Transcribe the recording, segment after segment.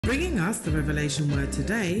Bringing us the Revelation word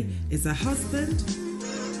today is a husband,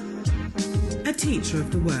 a teacher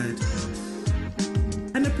of the word,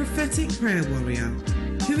 and a prophetic prayer warrior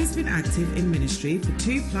who has been active in ministry for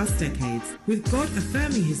 2+ decades, with God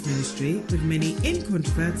affirming his ministry with many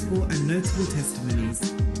incontrovertible and notable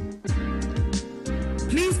testimonies.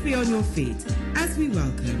 Please be on your feet as we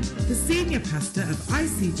welcome the Senior Pastor of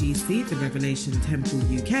ICGC, the Revelation Temple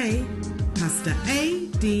UK, Pastor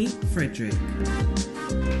A.D. Frederick.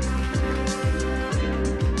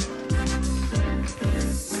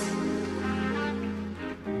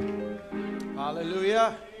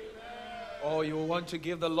 Hallelujah. Oh, you want to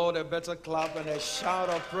give the Lord a better clap and a shout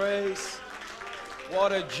of praise.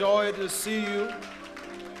 What a joy to see you.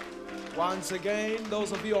 Once again,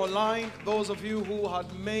 those of you online, those of you who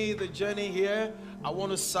had made the journey here, I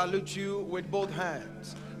want to salute you with both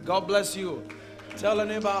hands. God bless you. Tell a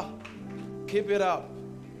neighbor, keep it up.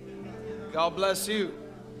 God bless you.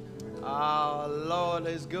 Our Lord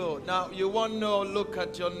is good. Now, you want to look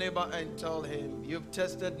at your neighbor and tell him, you've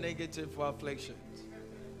tested negative for afflictions.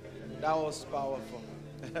 That was powerful.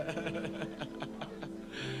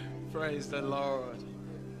 Praise the Lord.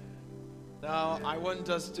 Now, I want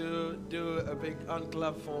us to do a big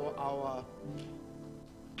unclap for our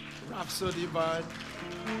Rhapsody band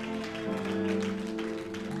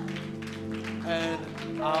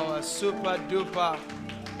and our super duper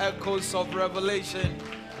echoes of Revelation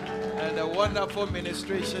and a wonderful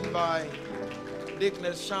ministration by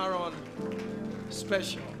Dickness Sharon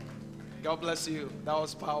Special. God bless you. That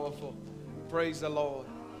was powerful. Praise the Lord.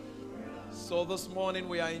 So this morning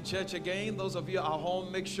we are in church again. Those of you at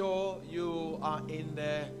home, make sure you are in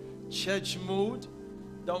the church mood.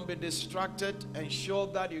 Don't be distracted. Ensure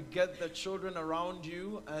that you get the children around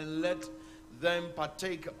you and let them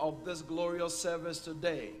partake of this glorious service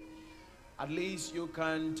today. At least you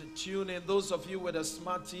can tune in. Those of you with a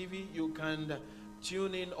smart TV, you can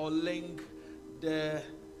tune in or link the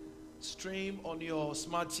stream on your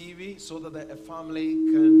smart TV so that the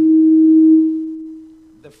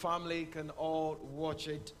family can all watch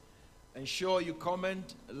it. Ensure you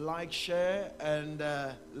comment, like, share, and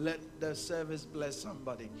let the service bless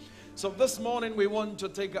somebody. So this morning we want to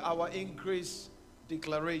take our increase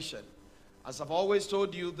declaration. As I've always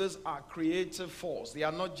told you, these are creative force. They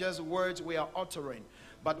are not just words we are uttering,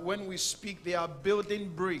 but when we speak, they are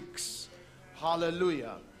building bricks.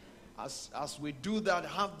 Hallelujah. As we do that,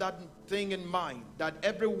 have that thing in mind, that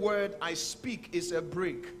every word I speak is a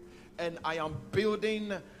brick, and I am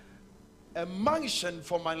building a mansion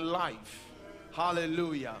for my life.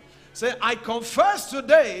 Hallelujah. Say, I confess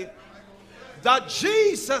today that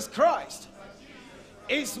Jesus Christ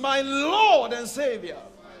is my Lord and Savior.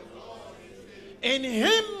 In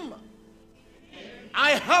him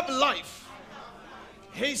I have life,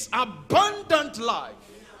 his abundant life.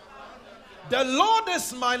 The Lord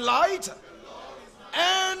is my light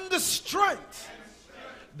and strength.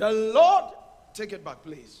 The Lord, take it back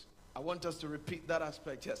please. I want us to repeat that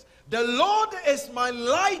aspect. Yes. The Lord is my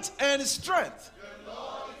light and strength.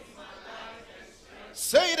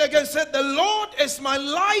 Say it again. Say, the Lord is my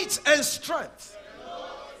light and strength.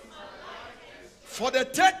 For the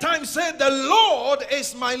third time, say, the Lord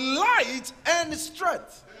is my light and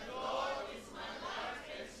strength.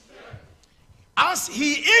 As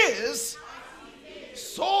he is,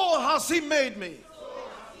 so has he made me.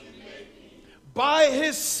 By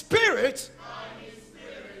his Spirit,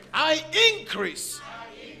 I increase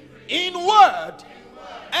in word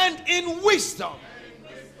and in wisdom,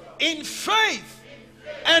 in faith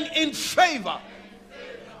and in favor.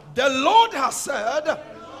 The Lord has said,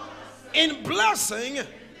 in blessing,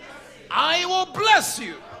 I will bless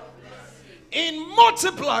you. In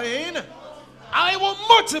multiplying, I will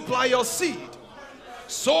multiply your seed.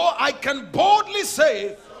 So I can boldly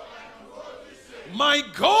say, my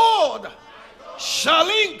God shall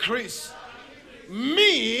increase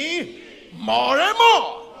me more and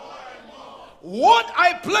more. What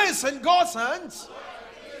I place in God's hands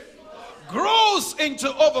grows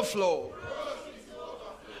into overflow.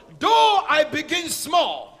 Though I begin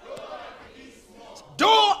small,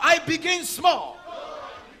 though I begin small,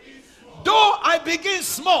 though I begin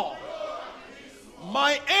small,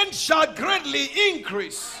 my end shall greatly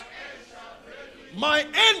increase. My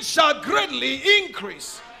end shall greatly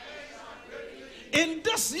increase. In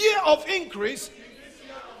this year of increase,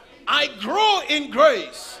 I grow in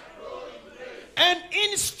grace and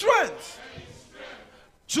in strength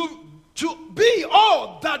to be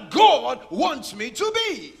all that God wants me to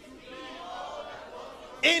be.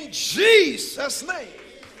 In Jesus' name.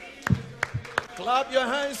 Clap your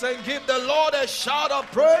hands and give the Lord a shout of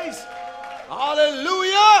praise.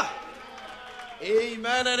 Hallelujah.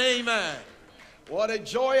 Amen and amen. What a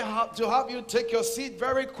joy to have you take your seat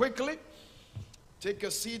very quickly. Take your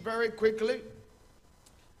seat very quickly.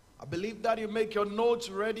 I believe that you make your notes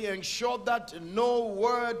ready. Ensure that no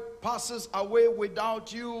word passes away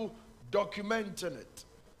without you documenting it.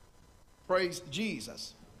 Praise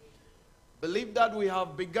Jesus. Believe that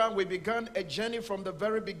we began a journey from the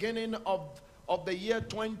very beginning of the year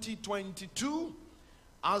 2022.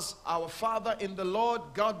 As our Father in the Lord,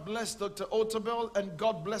 God bless Dr. Otabel and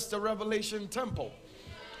God bless the Revelation Temple.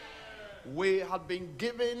 We have been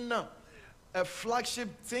given a flagship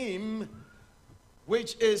theme,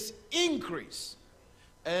 which is increase.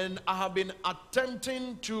 And I have been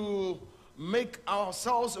attempting to make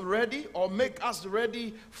ourselves ready, or make us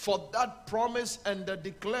ready for that promise and the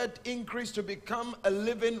declared increase to become a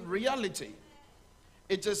living reality.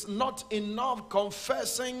 It is not enough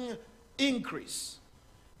confessing increase.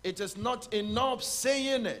 It is not enough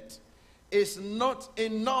saying it. It's not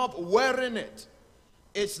enough wearing it.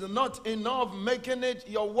 It's not enough making it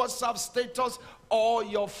your WhatsApp status or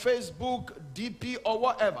your Facebook DP or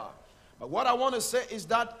whatever. But what I want to say is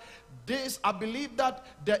that I believe that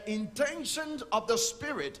the intentions of the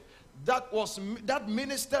Spirit that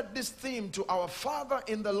ministered this theme to our Father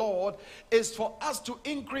in the Lord is for us to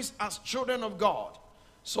increase as children of God,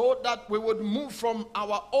 so that we would move from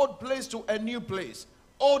our old place to a new place,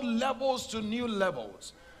 old levels to new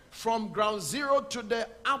levels, from ground zero to the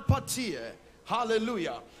upper tier.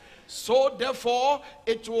 Hallelujah. So therefore,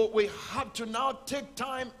 we have to now take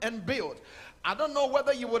time and build. I don't know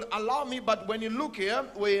whether you would allow me, but when you look here,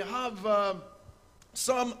 we have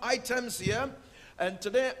some items here. And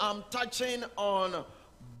today I'm touching on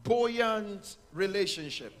buoyant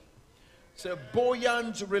relationship. Say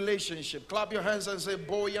buoyant relationship. Clap your hands and say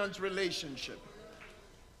buoyant relationship.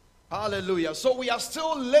 Hallelujah. So we are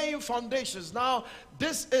still laying foundations. Now,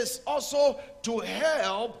 this is also to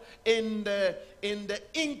help in the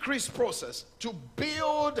increase process, to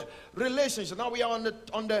build relationships. Now we are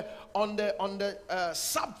on the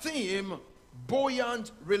sub theme,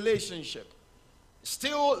 buoyant relationship.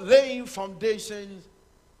 Still laying foundations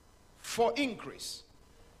for increase.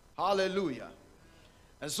 Hallelujah.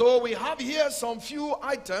 And so we have here some few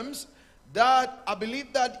items that I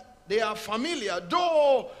believe that they are familiar,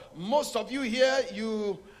 though most of you here,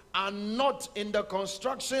 you are not in the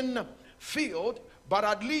construction field, but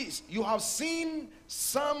at least you have seen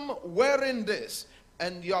some wearing this,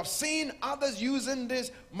 and you have seen others using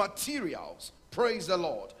these materials. Praise the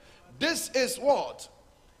Lord. This is what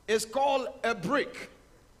is called a brick.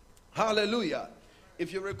 Hallelujah.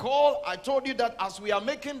 If you recall, I told you that as we are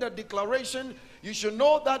making the declaration, you should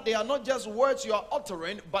know that they are not just words you are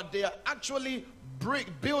uttering, but they are actually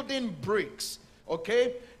building bricks.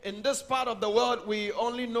 Okay, in this part of the world, we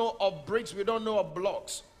only know of bricks. We don't know of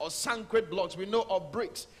blocks or concrete blocks. We know of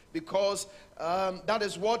bricks because that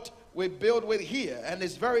is what we build with here, and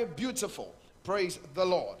it's very beautiful. Praise the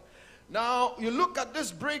Lord. Now you look at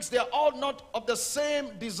these bricks; they are all not of the same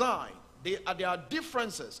design. There are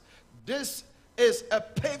differences. This is a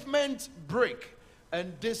pavement brick,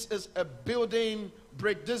 and this is a building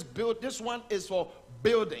brick. This one is for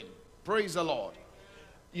building. Praise the Lord.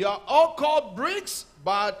 You are all called bricks,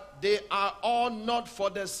 but they are all not for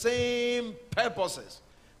the same purposes.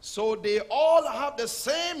 So they all have the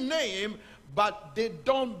same name, but they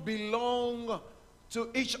don't belong to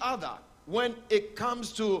each other when it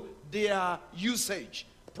comes to their usage.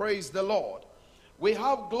 Praise the Lord. We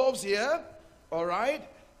have gloves here, all right?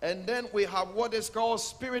 And then we have what is called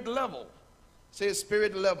spirit level. Say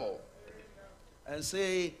spirit level. And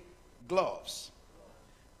say gloves.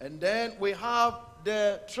 And then we have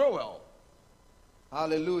the trowel.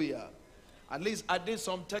 Hallelujah. At least I did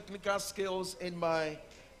some technical skills in my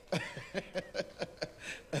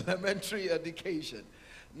elementary education.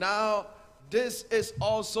 Now, this is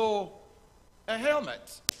also a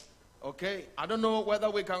helmet. Okay, I don't know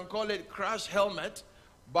whether we can call it crash helmet,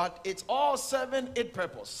 but it's all serving its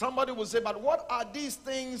purpose. Somebody will say, but what are these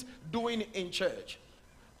things doing in church?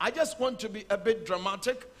 I just want to be a bit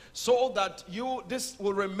dramatic so that this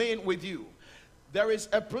will remain with you. There is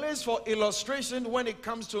a place for illustration when it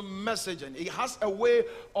comes to messaging. It has a way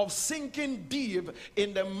of sinking deep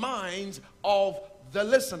in the minds of the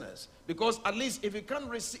listeners. Because at least if you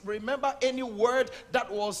can't remember any word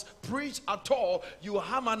that was preached at all, you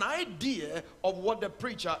have an idea of what the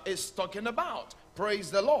preacher is talking about.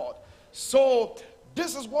 Praise the Lord. So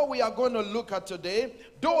this is what we are going to look at today.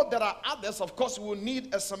 Though there are others, of course, we will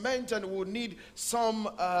need a cement and we will need some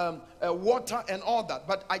water and all that.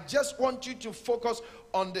 But I just want you to focus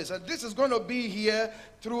on this. And this is going to be here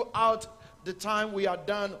throughout the time we are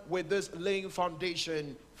done with this laying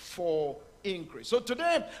foundation for increase. So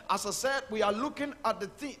today, as I said, we are looking at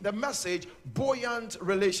the message, buoyant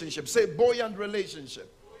relationship. Say buoyant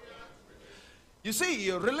relationship. You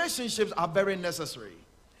see, relationships are very necessary.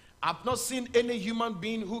 I've not seen any human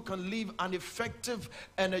being who can live an effective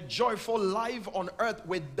and a joyful life on earth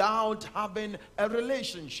without having a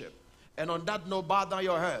relationship. And on that note, bow down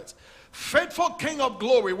your heads. Faithful King of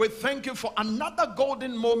glory, we thank you for another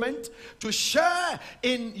golden moment to share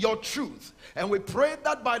in your truth. And we pray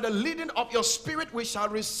that by the leading of your spirit, we shall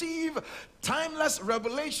receive timeless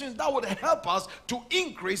revelations that would help us to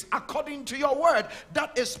increase according to your word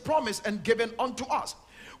that is promised and given unto us.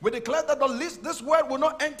 We declare that this word will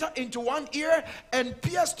not enter into one ear and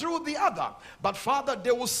pierce through the other. But Father, they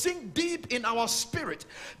will sink deep in our spirit.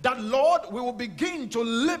 That Lord, we will begin to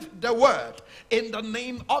live the word in the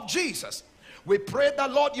name of Jesus. We pray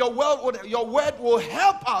that Lord, your word will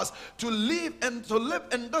help us to live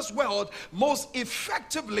in this world most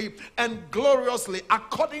effectively and gloriously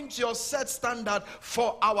according to your set standard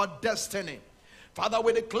for our destiny. Father,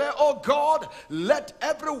 we declare, oh God, let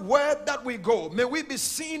every word that we go, may we be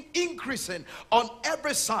seen increasing on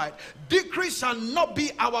every side. Decrease shall not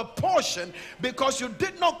be our portion, because you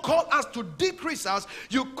did not call us to decrease us,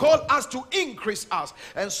 you called us to increase us.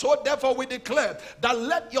 And so therefore we declare that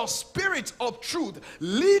let your spirit of truth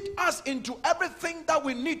lead us into everything that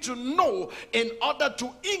we need to know in order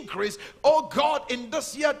to increase, oh God, in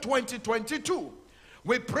this year 2022.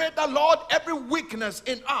 We pray that, Lord, every weakness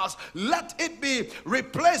in us, let it be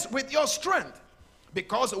replaced with your strength,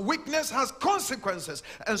 because weakness has consequences.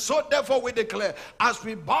 And so therefore we declare, as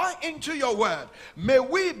we buy into your word, may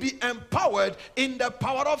we be empowered in the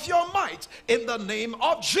power of your might in the name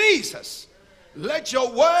of Jesus. Let your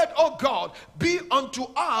word, oh God, be unto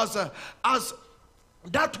us as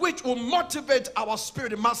that which will motivate our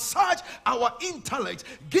spirit, massage our intellect,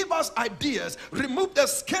 give us ideas, remove the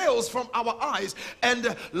scales from our eyes,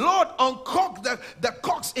 and Lord, uncork the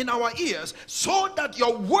cocks in our ears, so that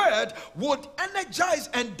your word would energize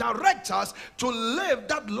and direct us to live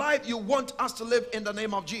that life you want us to live in the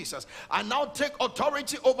name of Jesus. I now take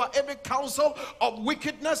authority over every counsel of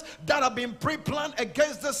wickedness that have been pre-planned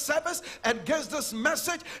against this service, against this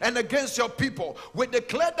message, and against your people. We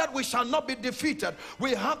declare that we shall not be defeated.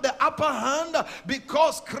 We have the upper hand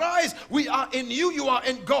because Christ, we are in you, you are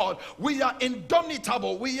in God. We are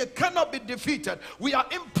indomitable. We cannot be defeated. We are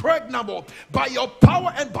impregnable. By your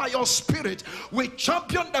power and by your spirit, we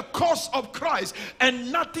champion the cause of Christ,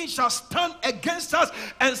 and nothing shall stand against us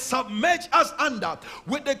and submerge us under.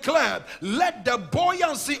 We declare, let the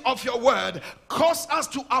buoyancy of your word cause us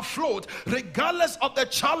to afloat, regardless of the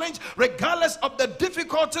challenge, regardless of the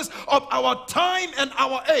difficulties of our time and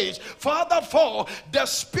our age. Father, for the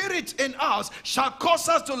spirit in us shall cause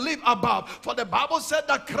us to live above. For the Bible said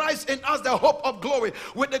that Christ in us, the hope of glory.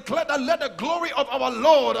 We declare that let the glory of our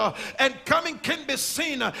Lord and coming King be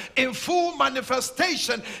seen in full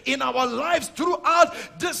manifestation in our lives throughout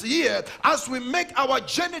this year, as we make our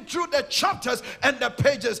journey through the chapters and the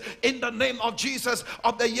pages in the name of Jesus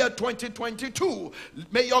of the year 2022.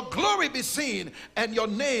 May your glory be seen and your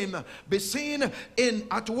name be seen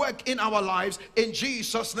at work in our lives. In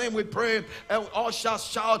Jesus' name we pray, and all shall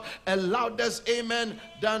shout a loudest amen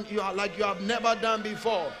than you are, like you have never done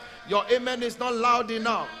before. Your amen is not loud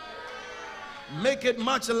enough. Make it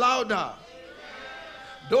much louder.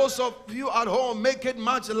 Those of you at home, make it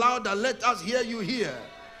much louder. Let us hear you here.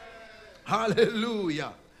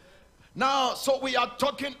 Hallelujah. Now, so we are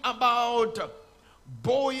talking about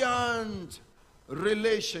buoyant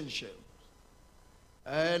relationship,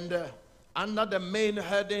 and under the main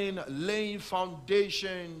heading, laying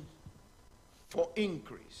foundation for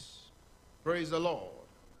increase. Praise the Lord.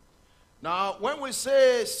 Now, when we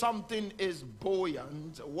say something is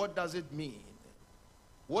buoyant, what does it mean?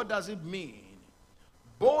 What does it mean?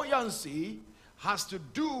 Buoyancy has to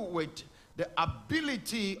do with the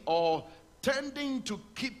ability or tending to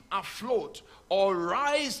keep afloat or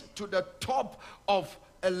rise to the top of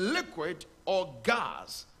a liquid or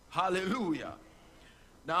gas. Hallelujah.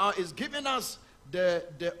 Now, it's giving us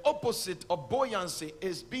the opposite of buoyancy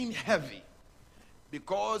is being heavy.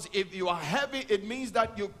 Because if you are heavy, it means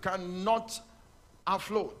that you cannot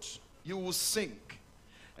afloat. You will sink.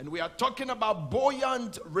 And we are talking about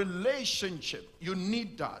buoyant relationship. You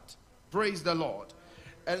need that. Praise the Lord.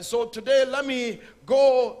 And so today, let me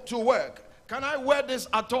go to work. Can I wear this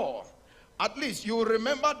at all? At least you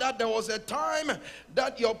remember that there was a time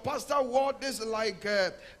that your pastor wore this like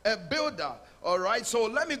a builder. All right, so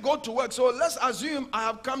let me go to work. So let's assume I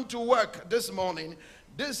have come to work this morning.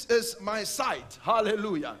 This is my site.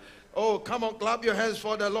 Hallelujah. Oh, come on, clap your hands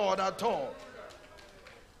for the Lord at all.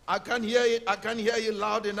 I can't hear it. I can't hear you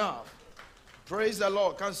loud enough. Praise the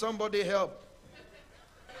Lord. Can somebody help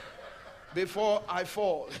before I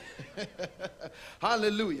fall?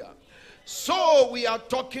 Hallelujah. So we are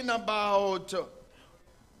talking about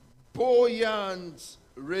buoyant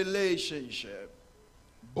relationship.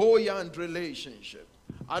 Buoyant relationship.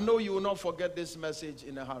 I know you will not forget this message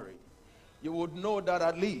in a hurry. You would know that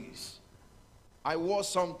at least I was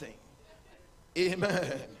something.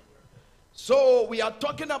 Amen. So we are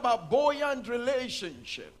talking about buoyant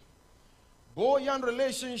relationship. Buoyant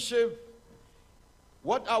relationship.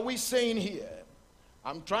 What are we saying here?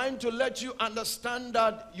 I'm trying to let you understand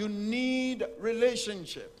that you need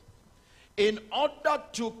relationship. In order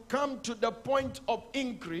to come to the point of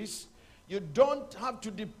increase, you don't have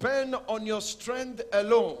to depend on your strength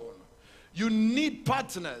alone. You need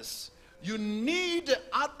partners. You need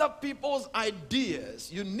other people's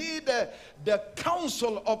ideas. You need the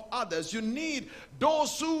counsel of others. You need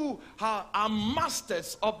those who are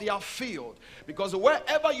masters of their field. Because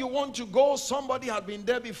wherever you want to go, somebody has been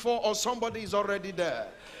there before or somebody is already there.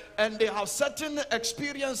 And they have certain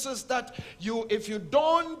experiences that if you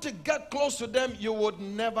don't get close to them, you would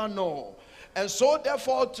never know. And so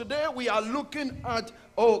therefore today we are looking at,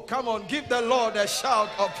 oh come on, give the Lord a shout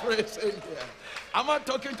of praise in here. Am I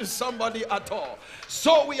talking to somebody at all?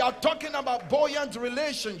 So we are talking about buoyant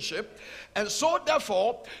relationship. And so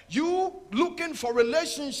therefore, you looking for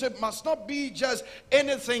relationship must not be just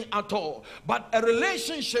anything at all, but a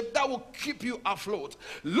relationship that will keep you afloat.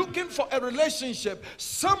 Looking for a relationship,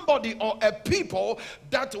 somebody or a people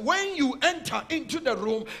that when you enter into the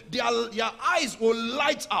room, their eyes will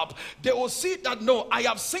light up. They will see that, no, I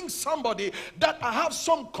have seen somebody that I have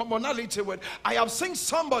some commonality with. I have seen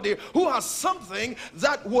somebody who has something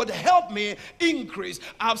that would help me increase.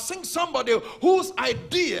 I've seen somebody whose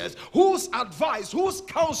ideas, whose advice, whose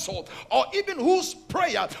counsel, or even whose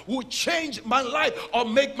prayer will change my life or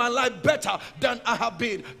make my life better than I have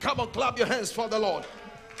been. Come on, clap your hands for the Lord.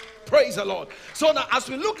 Praise the Lord. So now as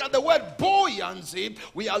we look at the word buoyancy,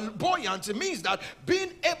 buoyancy means that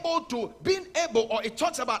being able, or it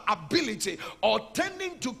talks about ability or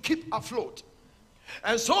tending to keep afloat.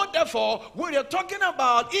 And so therefore, when you're talking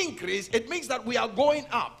about increase, it means that we are going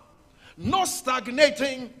up, not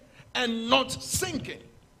stagnating and not sinking.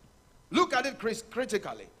 Look at it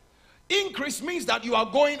critically. Increase means that you are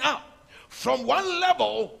going up from one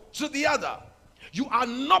level to the other. You are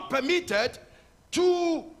not permitted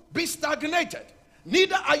to be stagnated.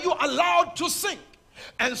 Neither are you allowed to sink.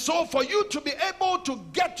 And so for you to be able to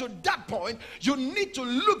get to that point, you need to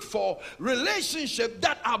look for relationships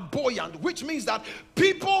that are buoyant, which means that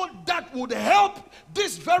people that would help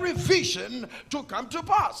this very vision to come to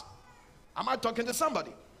pass. Am I talking to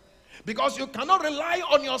somebody? Because you cannot rely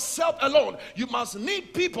on yourself alone. You must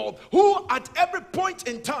need people who at every point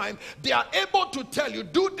in time, they are able to tell you,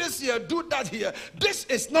 do this here, do that here. This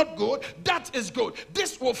is not good, that is good.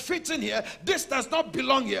 This will fit in here, this does not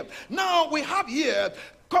belong here. Now we have here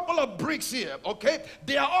a couple of bricks here, okay?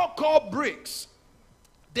 They are all called bricks.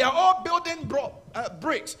 They are all building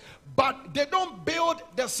bricks, but they don't build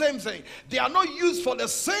the same thing. They are not used for the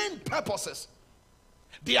same purposes.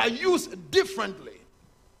 They are used differently.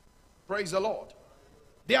 Praise the Lord.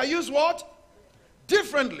 They are used what?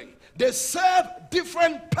 Differently. They serve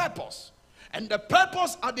different purpose. And the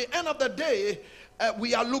purpose at the end of the day,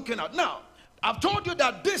 we are looking at. Now, I've told you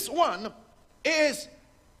that this one is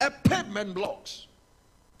a pavement blocks.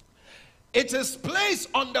 It is placed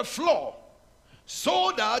on the floor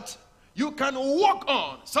so that you can walk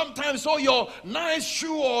on. Sometimes so your nice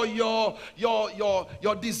shoe or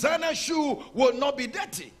your designer shoe will not be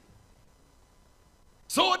dirty.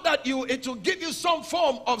 So that it will give you some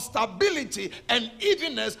form of stability and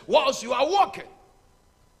evenness whilst you are walking.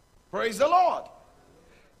 Praise the Lord.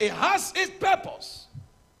 It has its purpose.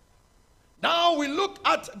 Now we look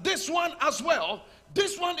at this one as well.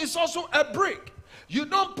 This one is also a brick. You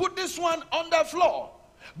don't put this one on the floor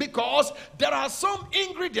because there are some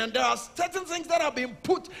ingredients, there are certain things that have been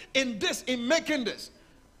put in this, in making this.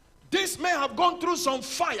 This may have gone through some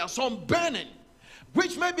fire, some burning,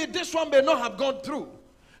 which maybe this one may not have gone through.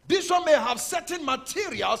 This one may have certain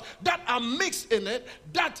materials that are mixed in it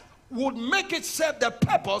that would make it serve the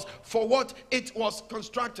purpose for what it was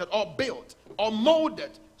constructed or built or molded,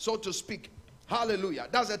 so to speak. Hallelujah.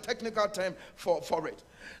 That's a technical term for it.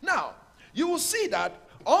 Now, you will see that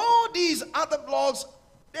all these other blocks,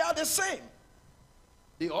 they are the same.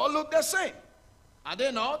 They all look the same. Are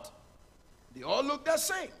they not? They all look the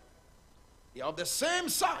same. They are the same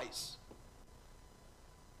size.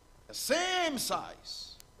 The same size.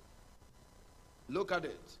 Look at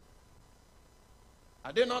it.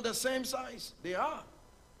 Are they not the same size? They are.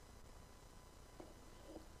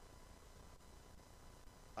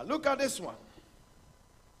 Now look at this one.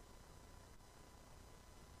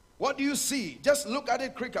 What do you see? Just look at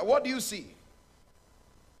it quicker. What do you see?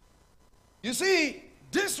 You see,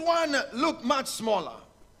 this one look much smaller.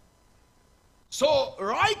 So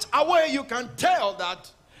right away you can tell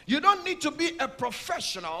that you don't need to be a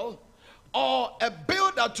professional or a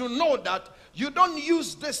builder to know that you don't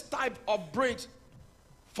use this type of bricks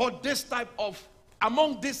for this type of,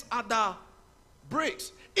 among these other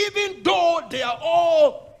bricks, even though they are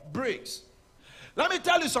all bricks. Let me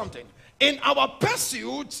tell you something. In our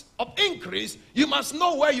pursuit of increase, you must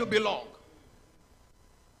know where you belong.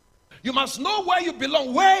 You must know where you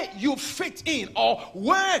belong, where you fit in, or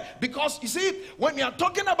where, because you see, when we are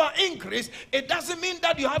talking about increase, it doesn't mean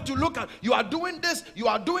that you have to look at, you are doing this, you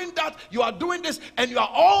are doing that, you are doing this, and you are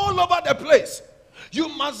all over the place. You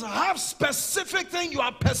must have specific thing you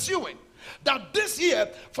are pursuing. That this year,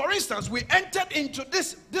 for instance, we entered into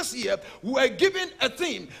this year, we were given a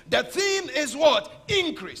theme. The theme is what?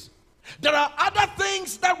 Increase. There are other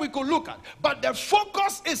things that we could look at, but the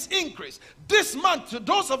focus is increase. This month, to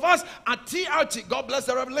those of us at TRT, God bless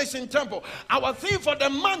the Revelation Temple, our theme for the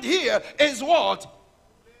month here is what?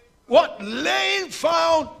 What? Laying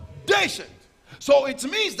foundation. So it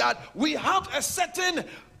means that we have a certain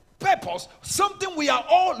purpose, something we are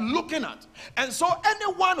all looking at. And so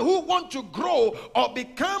anyone who wants to grow or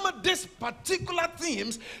become these particular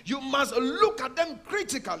themes, you must look at them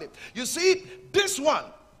critically. You see, this one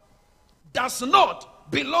does not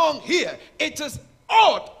belong here. It is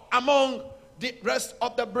odd among the rest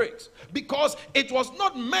of the bricks because it was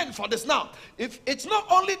not meant for this. Now, if it's not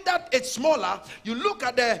only that it's smaller, you look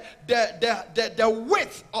at the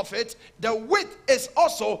width of it. The width is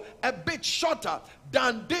also a bit shorter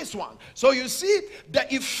than this one. So you see, the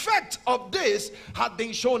effect of this had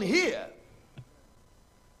been shown here.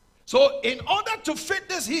 So in order to fit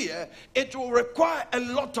this here, it will require a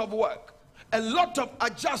lot of work, a lot of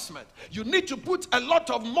adjustment. You need to put a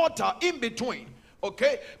lot of mortar in between.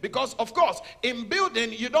 Okay, because of course in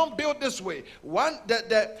building you don't build this way. One at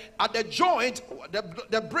the joint,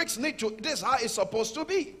 the bricks need to, this is how it's supposed to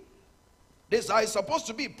be. This is how it's supposed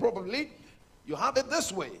to be. Probably you have it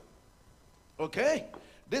this way. Okay,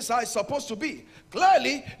 this is how it's supposed to be.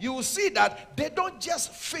 Clearly you will see that they don't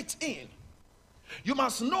just fit in. You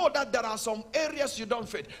must know that there are some areas you don't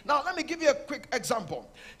fit. Now let me give you a quick example.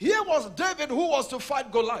 Here was David who was to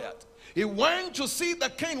fight Goliath. He went to see the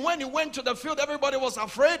king. When he went to the field, everybody was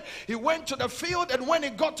afraid. He went to the field, and when he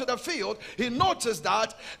got to the field, he noticed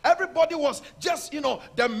that everybody was just,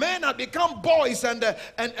 the men had become boys, and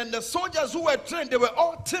the soldiers who were trained, they were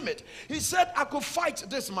all timid. He said, I could fight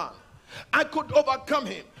this man. I could overcome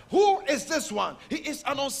him. Who is this one? He is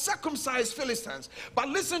an uncircumcised Philistine. But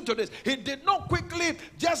listen to this. He did not quickly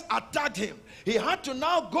just attack him. He had to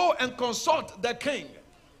now go and consult the king.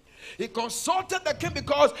 He consulted the king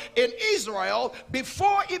because in Israel,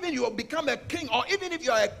 before even you become a king, or even if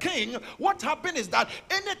you are a king, what happened is that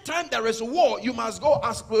anytime there is a war, you must go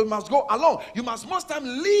along. You must most time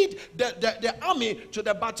lead the army to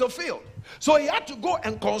the battlefield. So he had to go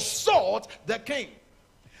and consult the king.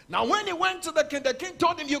 Now when he went to the king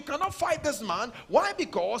told him, you cannot fight this man. Why?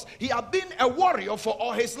 Because he had been a warrior for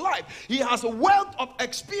all his life. He has a wealth of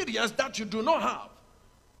experience that you do not have.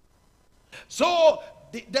 So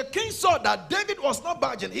the king saw that David was not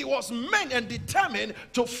budging. He was meant and determined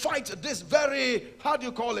to fight this very,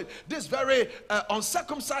 this very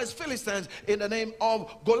uncircumcised Philistines in the name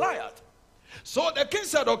of Goliath. So the king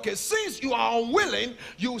said, okay, since you are unwilling,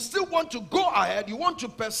 you still want to go ahead, you want to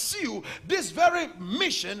pursue this very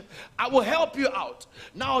mission, I will help you out.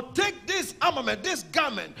 Now take this armament, this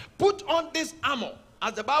garment, put on this armor.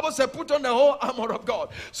 As the Bible said, put on the whole armor of God.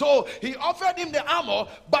 So he offered him the armor,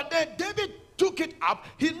 but then David took it up.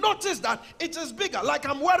 He noticed that it is bigger. Like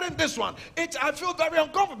I'm wearing this one. I feel very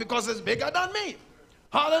uncomfortable because it's bigger than me.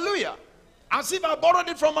 Hallelujah. As if I borrowed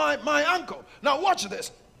it from my uncle. Now watch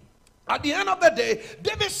this. At the end of the day,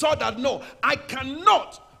 David saw that, no, I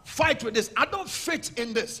cannot fight with this. I don't fit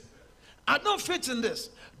in this. I don't fit in this.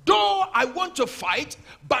 Though I want to fight,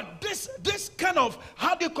 but this kind of,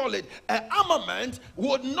 armament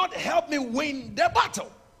would not help me win the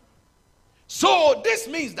battle. So this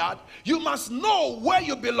means that you must know where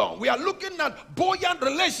you belong. We are looking at buoyant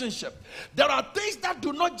relationship. There are things that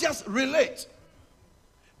do not just relate.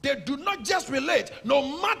 They do not just relate,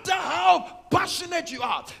 no matter how passionate you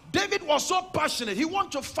are. David was so passionate, he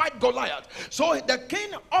wanted to fight Goliath. So the king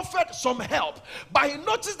offered some help, but he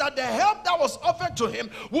noticed that the help that was offered to him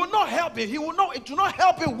will not help him. It will not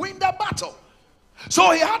help him win the battle. So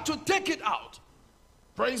he had to take it out.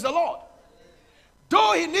 Praise the Lord.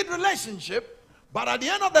 Though he need relationship, But at the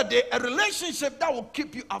end of the day, a relationship that will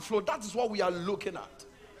keep you afloat, that is what we are looking at.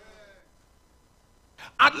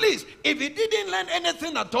 At least, if he didn't learn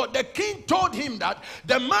anything at all, the king told him that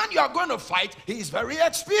the man you are going to fight, he is very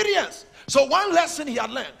experienced. So one lesson he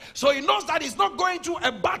had learned. So he knows that he's not going to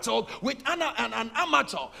a battle with an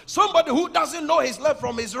amateur, somebody who doesn't know his left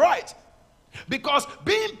from his right. Because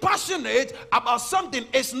being passionate about something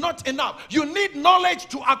is not enough. You need knowledge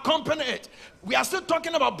to accompany it. We are still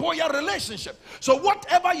talking about buoyant relationship. So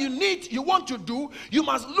whatever you need, you want to do, you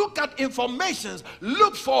must look at informations,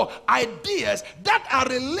 look for ideas that are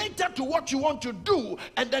related to what you want to do,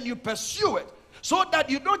 and then you pursue it. So that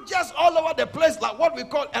you don't just all over the place like what we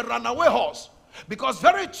call a runaway horse. Because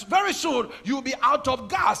very, very soon you'll be out of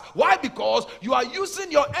gas. Why? Because you are using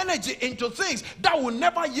your energy into things that will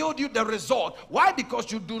never yield you the result. Why?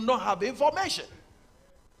 Because you do not have information.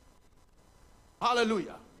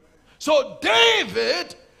 Hallelujah. So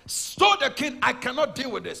David told the king, I cannot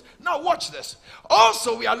deal with this. Now watch this.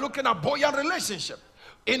 Also, we are looking at buoyant relationship.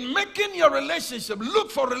 In making your relationship, look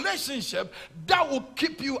for relationship that will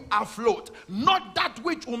keep you afloat, not that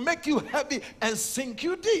which will make you heavy and sink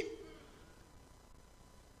you deep.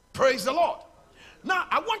 Praise the Lord. Now,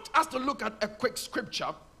 I want us to look at a quick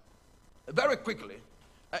scripture very quickly.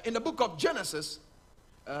 In the book of Genesis,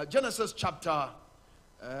 Genesis chapter,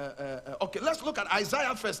 okay, let's look at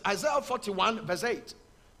Isaiah first. Isaiah 41 verse 8.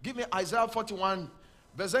 Give me Isaiah 41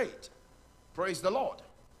 verse 8. Praise the Lord.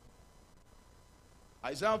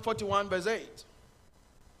 Isaiah 41 verse 8.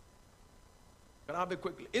 Can I have it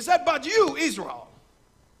quickly? It said, but you, Israel.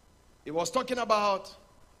 It was talking about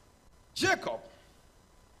Jacob.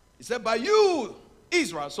 He said, but you,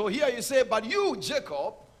 Israel. So here you say, but you,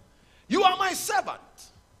 Jacob, you are my servant,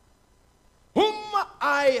 whom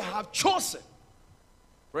I have chosen.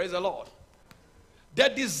 Praise the Lord. The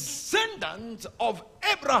descendant of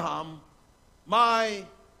Abraham, my,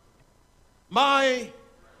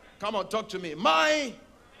 come on, talk to me.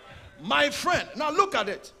 My friend. Now look at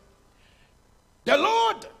it. The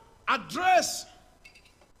Lord addressed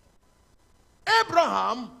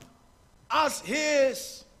Abraham as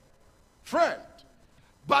his friend.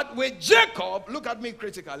 But with Jacob, look at me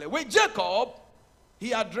critically. With Jacob,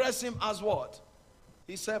 he addressed him as what?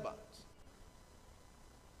 His servant.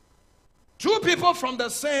 Two people from the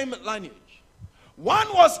same lineage. One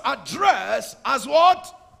was addressed as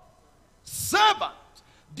what? Servant.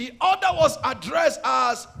 The other was addressed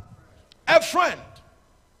as a friend.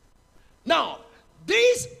 Now,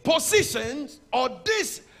 these positions or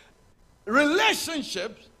these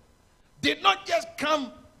relationships did not just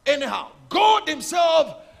come anyhow. God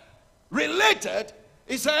himself related,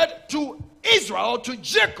 he said, to Israel, to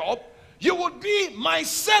Jacob, you will be my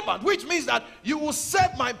servant, which means that you will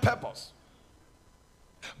serve my purpose.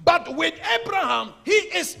 But with Abraham, he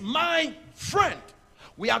is my friend.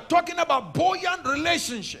 We are talking about buoyant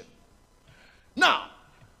relationship. Now,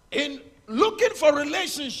 in looking for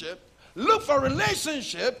relationship, look for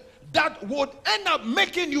relationship that would end up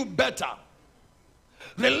making you better.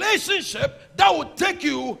 Relationship that would take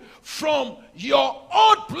you from your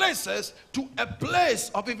old places to a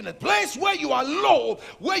place of even a place where you are low,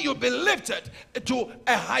 where you'll be lifted to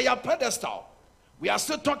a higher pedestal. We are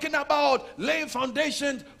still talking about laying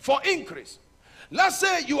foundations for increase. Let's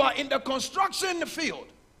say you are in the construction field.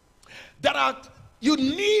 You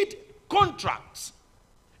need contracts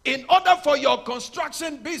in order for your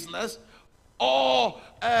construction business or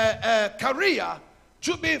career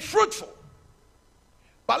to be fruitful.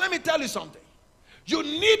 But let me tell you something. You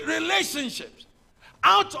need relationships.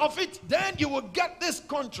 Out of it, then you will get these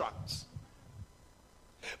contracts.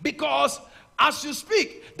 Because as you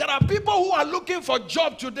speak, there are people who are looking for a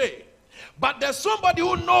job today. But there's somebody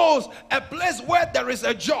who knows a place where there is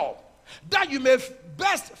a job that you may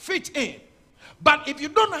best fit in. But if you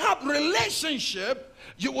don't have relationship,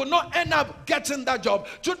 you will not end up getting that job.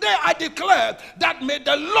 Today I declare that may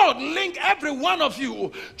the Lord link every one of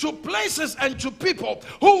you to places and to people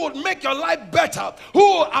who will make your life better, who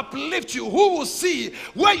will uplift you, who will see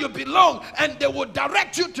where you belong, and they will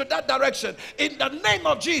direct you to that direction in the name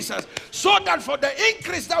of Jesus, so that for the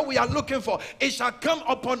increase that we are looking for, it shall come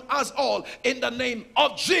upon us all in the name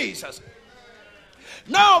of Jesus.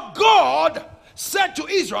 Now God said to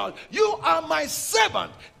Israel, you are my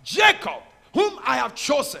servant Jacob, whom I have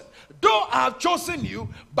chosen. Though I have chosen you,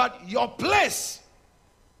 but your place,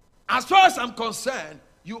 as far as I'm concerned,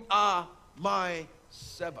 you are my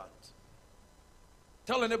servant.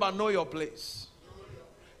 Tell anybody, know your place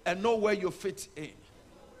and know where you fit in.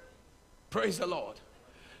 Praise the Lord.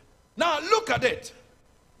 Now look at it.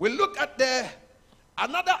 We look at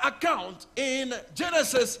another account in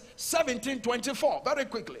Genesis 17:24 very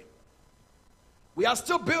quickly. We are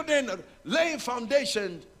still building, laying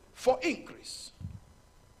foundation for increase.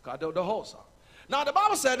 Now the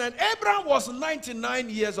Bible said, and Abraham was 99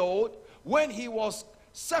 years old when he was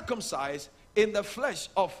circumcised in the flesh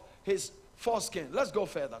of his foreskin. Let's go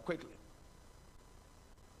further quickly.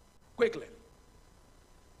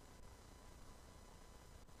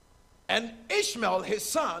 And Ishmael, his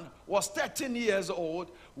son, was 13 years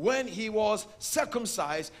old when he was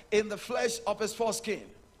circumcised in the flesh of his foreskin.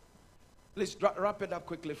 Please wrap it up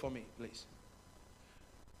quickly for me, please.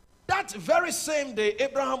 That very same day,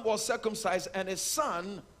 Abraham was circumcised, and his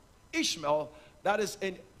son Ishmael, that is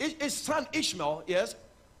his son Ishmael, yes,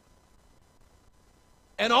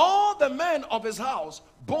 and all the men of his house,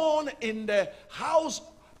 born in the house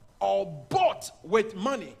or bought with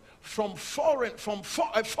money from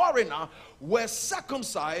a foreigner, were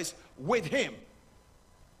circumcised with him.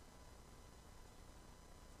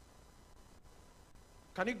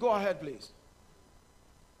 Can you go ahead, please?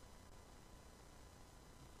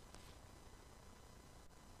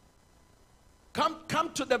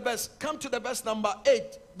 Come to the verse number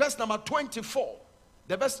 8, verse number 24.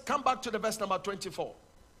 Come back to the verse number 24.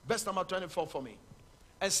 Verse number 24 for me.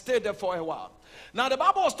 And stay there for a while. Now the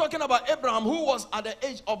Bible was talking about Abraham, who was at the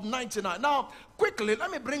age of 99. Now quickly, let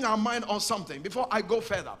me bring our mind on something before I go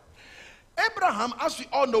further. Abraham, as we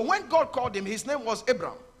all know, when God called him, his name was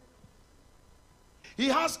Abraham. He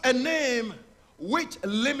has a name which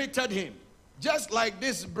limited him, just like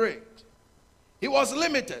this brick. He was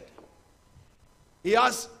limited. He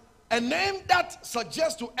has a name that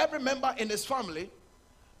suggests to every member in his family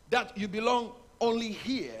that you belong only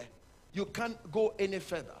here. You can't go any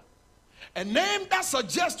further. A name that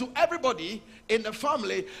suggests to everybody in the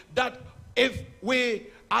family that if we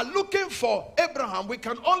are looking for Abraham, we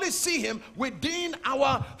can only see him within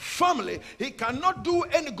our family. He cannot go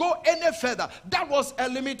any further. That was a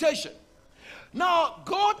limitation. Now,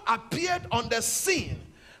 God appeared on the scene.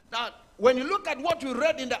 Now, when you look at what we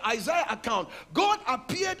read in the Isaiah account, God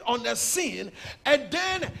appeared on the scene, and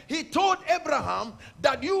then he told Abraham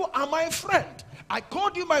that you are my friend. I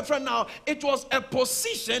called you my friend. Now, it was a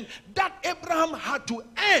position that Abraham had to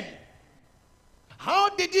earn. How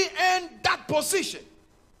did he earn that position?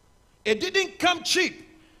 It didn't come cheap.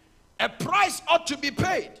 A price ought to be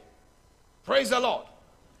paid. Praise the Lord.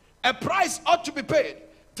 A price ought to be paid.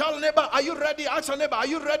 Tell neighbor, are you ready? Ask your neighbor, are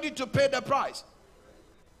you ready to pay the price?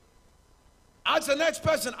 Ask the next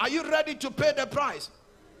person, are you ready to pay the price?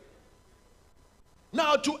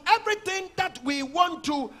 Now, to everything that we want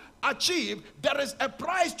to achieve, there is a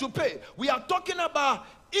price to pay. We are talking about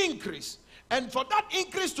increase. And for that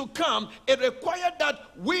increase to come, it required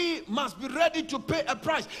that we must be ready to pay a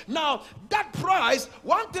price. Now, that price,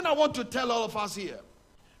 one thing I want to tell all of us here,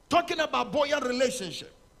 talking about buoyant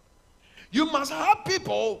relationship, you must have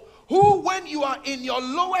people who, when you are in your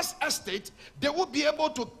lowest estate, they will be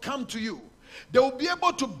able to come to you. They will be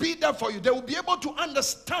able to be there for you. They will be able to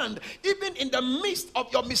understand, even in the midst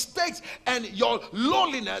of your mistakes and your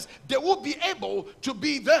lowliness, they will be able to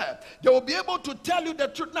be there. They will be able to tell you the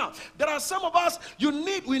truth. Now, there are some of us,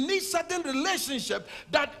 we need certain relationship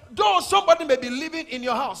that though somebody may be living in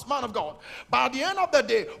your house, man of God, but at the end of the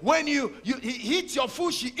day, when he eats your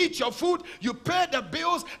food, she eats your food, you pay the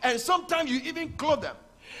bills, and sometimes you even clothe them.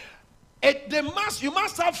 You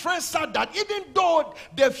must have friends such that even though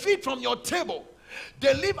they feed from your table,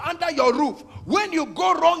 they live under your roof. When you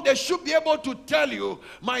go wrong, they should be able to tell you,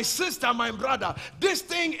 my sister, my brother, this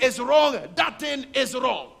thing is wrong, that thing is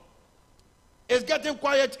wrong. It's getting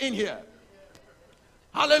quiet in here.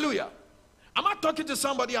 Hallelujah. I'm not talking to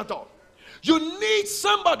somebody at all. You need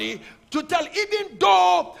somebody to tell, even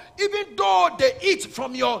though they eat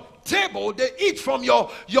from your table, they eat from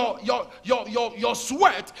your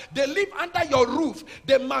sweat, they live under your roof,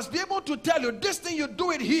 they must be able to tell you, this thing you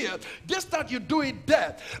do it here, this that you do it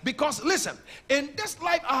there. Because listen, in this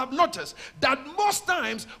life I have noticed that most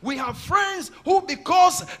times we have friends who,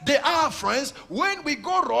 because they are friends, when we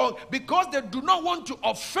go wrong, because they do not want to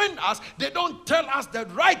offend us, they don't tell us the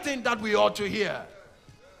right thing that we ought to hear.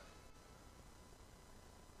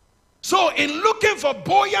 So in looking for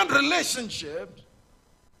buoyant relationships,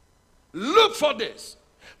 look for this.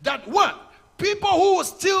 That one, people who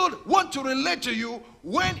still want to relate to you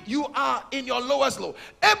when you are in your lowest low.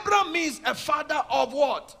 Abraham means a father of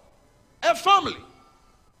what? A family.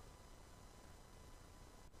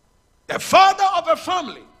 A father of a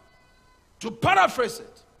family. To paraphrase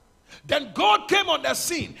it. Then God came on the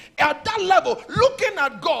scene. At that level, looking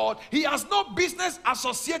at God, he has no business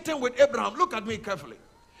associating with Abraham. Look at me carefully.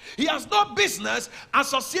 He has no business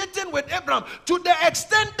associating with Abraham to the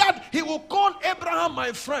extent that he will call Abraham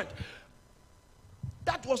my friend.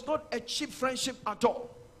 that was not a cheap friendship at all.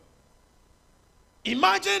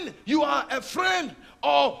 Imagine you are a friend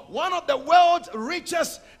or one of the world's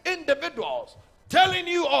richest individuals telling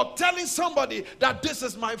you or telling somebody that this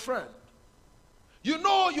is my friend. You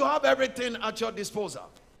know you have everything at your disposal.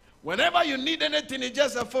 Whenever you need anything, it's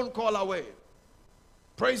just a phone call away.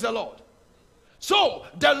 Praise the Lord. So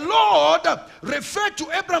the Lord referred to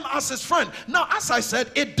Abraham as his friend. Now, as I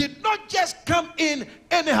said, it did not just come in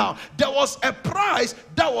anyhow. There was a price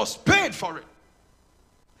that was paid for it.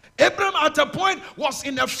 Abraham at a point was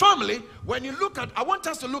in a family. When you look at, I want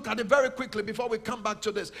us to look at it very quickly before we come back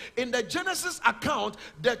to this. In the Genesis account,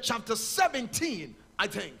 the chapter 17, I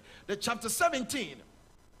think. The chapter 17.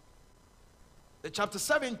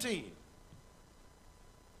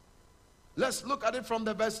 Let's look at it from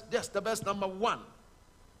the verse, yes, the verse number 1.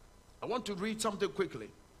 I want to read something quickly.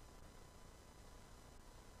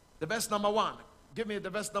 The verse number 1. Give me the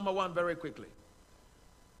verse number 1 very quickly.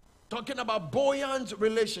 Talking about buoyant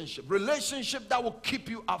relationship. Relationship that will keep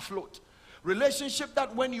you afloat. Relationship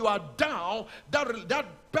that when you are down, that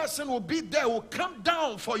person will be there, will come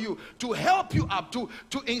down for you to help you up, to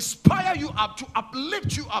inspire you up, to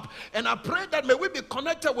uplift you up. And I pray that may we be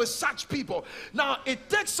connected with such people. Now, it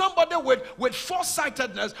takes somebody with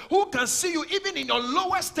foresightedness who can see you even in your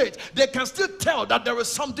lowest state. They can still tell that there is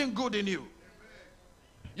something good in you.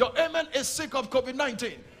 Your amen is sick of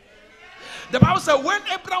COVID-19. The Bible said when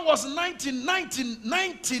Abraham was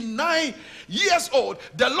 99 years old,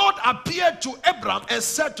 the Lord appeared to Abraham and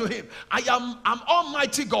said to him, I'm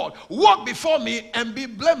Almighty God. Walk before me and be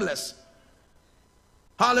blameless.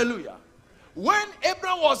 Hallelujah. When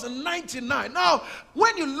Abraham was 99. Now,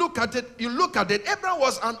 when you look at it, Abraham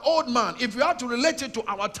was an old man. If you have to relate it to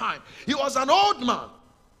our time, he was an old man.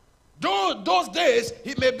 Those days,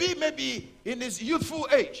 he may be in his youthful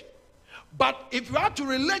age. But if you have to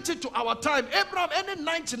relate it to our time, Abraham, any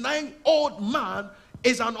 99-old man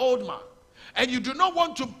is an old man. And you do not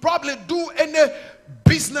want to probably do any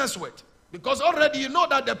business with. Because already you know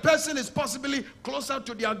that the person is possibly closer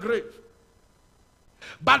to their grave.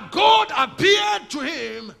 But God appeared to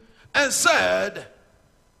him and said,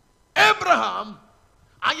 Abraham,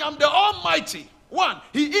 I am the Almighty. One,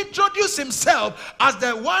 he introduced himself as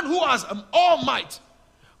the one who has all might,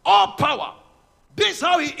 all power. This is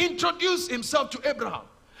how he introduced himself to Abraham.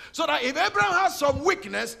 So that if Abraham has some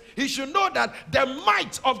weakness, he should know that the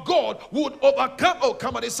might of God would overcome, oh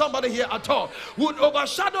come on, is somebody here at all, would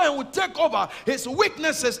overshadow and would take over his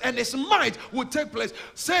weaknesses, and his might would take place.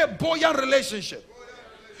 Say a buoyant relationship.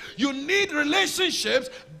 You need relationships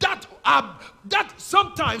that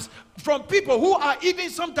sometimes from people who are even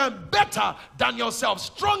sometimes better than yourself,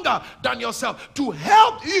 stronger than yourself, to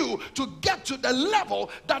help you to get to the level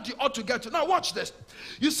that you ought to get to. Now watch this.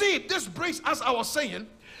 You see, this bricks, as I was saying,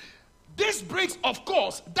 this bricks, of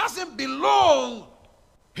course, doesn't belong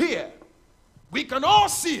here. We can all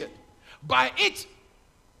see it by its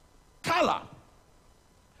color,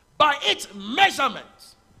 by its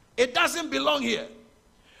measurements. It doesn't belong here.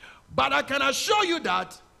 But I can assure you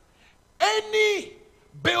that any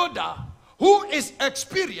builder who is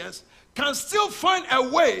experienced can still find a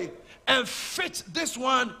way and fit this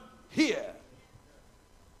one here.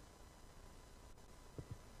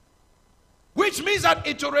 Which means that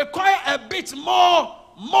it will require a bit more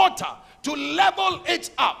mortar to level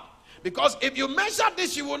it up. Because if you measure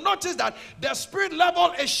this, you will notice that the spirit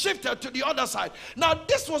level is shifted to the other side. Now,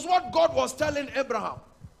 this was what God was telling Abraham.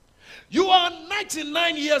 You are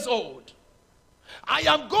 99 years old. I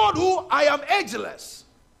am God who I am ageless.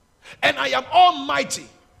 And I am almighty.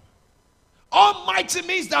 Almighty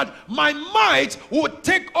means that my might will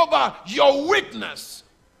take over your weakness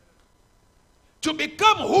to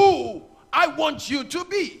become who I want you to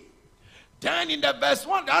be. Then in the verse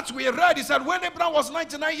 1 that we read, he said, when Abraham was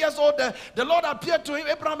 99 years old, the Lord appeared to him.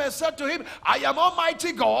 Abraham and said to him, I am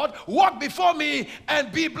Almighty God, walk before me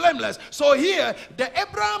and be blameless. So here, the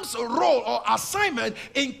Abraham's role or assignment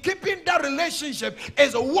in keeping that relationship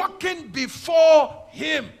is walking before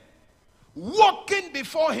him. Walking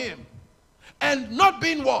before him. And not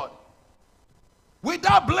being what?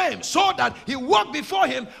 Without blame, so that he walked before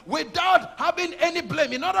him without having any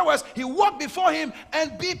blame. In other words, he walked before him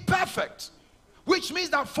and be perfect, which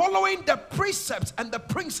means that following the precepts and the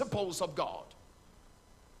principles of God.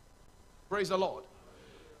 Praise the Lord.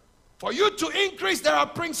 For you to increase, there are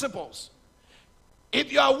principles.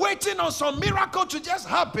 If you are waiting on some miracle to just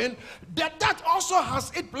happen, that also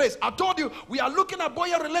has its place. I told you, we are looking at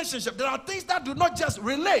buoyant relationship. There are things that do not just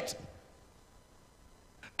relate.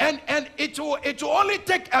 And it will only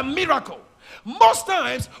take a miracle. Most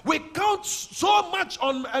times we count so much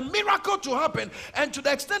on a miracle to happen, and to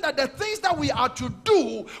the extent that the things that we are to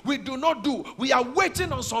do, we do not do. We are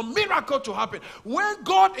waiting on some miracle to happen, when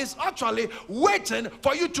God is actually waiting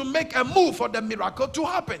for you to make a move for the miracle to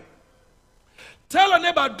happen. Tell a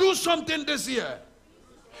neighbor, do something this year.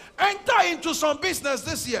 Enter into some business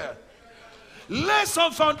this year. Lay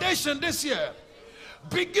some foundation this year.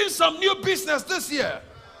 Begin some new business this year.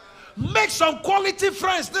 Make some quality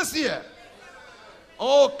friends this year.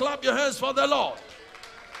 Oh, clap your hands for the Lord.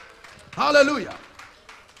 Hallelujah.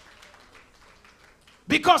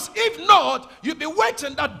 Because if not, you'll be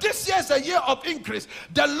waiting that this year is a year of increase.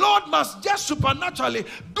 The Lord must just supernaturally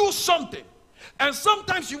do something. And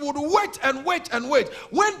sometimes you would wait and wait and wait,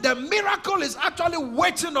 when the miracle is actually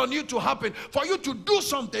waiting on you to happen, for you to do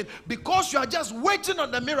something, because you are just waiting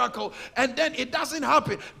on the miracle, and then it doesn't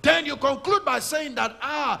happen. Then you conclude by saying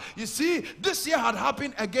that, you see, this year had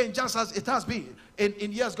happened again, just as it has been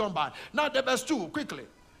in years gone by. Now the verse 2, quickly.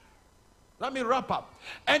 Let me wrap up.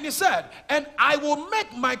 And he said, and I will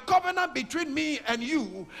make my covenant between me and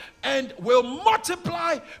you, and will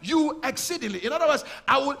multiply you exceedingly. In other words,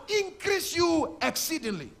 I will increase you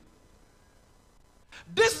exceedingly.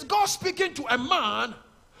 This is God speaking to a man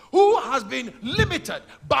who has been limited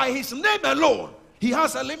by his name alone. He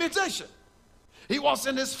has a limitation. He was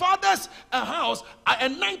in his father's house, a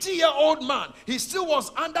 90-year-old man. He still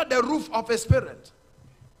was under the roof of his parent.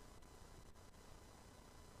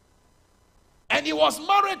 And he was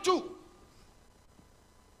married too.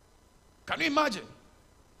 Can you imagine?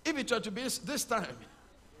 If it were to be this time,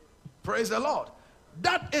 praise the Lord.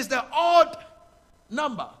 That is the odd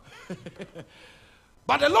number.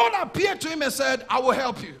 But the Lord appeared to him and said, I will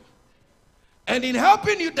help you. And in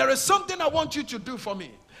helping you, there is something I want you to do for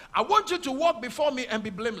me. I want you to walk before me and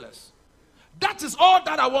be blameless. That is all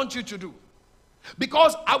that I want you to do.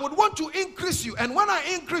 Because I would want to increase you. And when I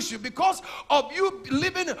increase you, because of you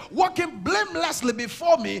living, walking blamelessly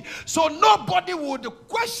before me, so nobody would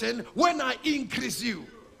question when I increase you.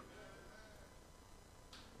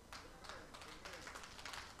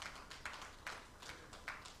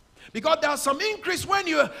 Because there's some increase when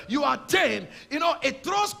you attain, it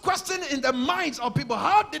throws question in the minds of people.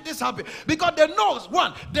 How did this happen? Because they know,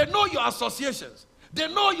 one, they know your associations. They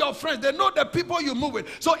know your friends. They know the people you move with.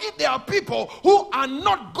 So if there are people who are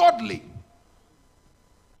not godly,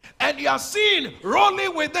 and you are seen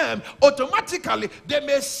rolling with them, automatically they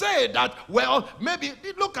may say that, well, maybe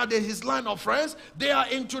look at his line of friends. They are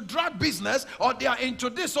into drug business, or they are into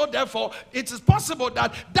this, so therefore it is possible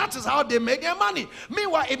that that is how they make their money.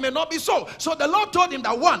 Meanwhile, it may not be so. So the Lord told him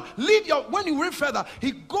that, one, when you read further,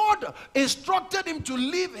 God instructed him to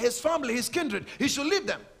leave his family, his kindred. He should leave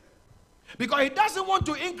them. Because he doesn't want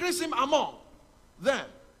to increase him among them.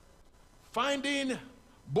 Finding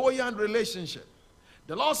buoyant relationship.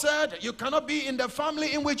 The Lord said, you cannot be in the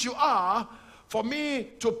family in which you are for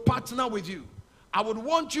me to partner with you. I would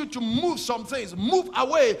want you to move some things, move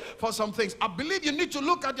away for some things. I believe you need to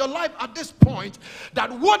look at your life at this point,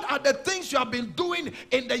 that what are the things you have been doing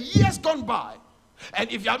in the years gone by? And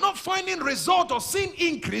if you are not finding result or seeing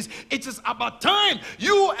increase, it is about time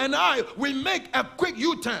you and I will make a quick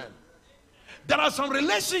U-turn. There are some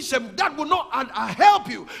relationships that will not help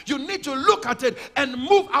you. You need to look at it and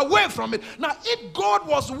move away from it. Now, if God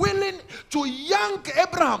was willing to yank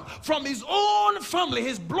Abraham from his own family,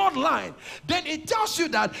 his bloodline, then it tells you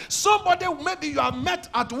that somebody maybe you have met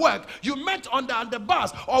at work, you met on the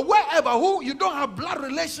bus, or wherever, who you don't have blood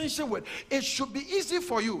relationship with, it should be easy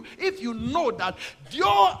for you if you know that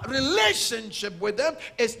your relationship with them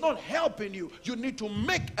is not helping you. You need to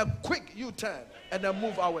make a quick U-turn and then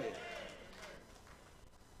move away.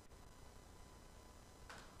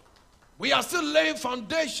 We are still laying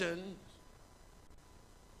foundation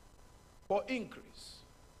for increase.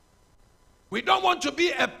 We don't want to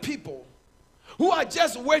be a people who are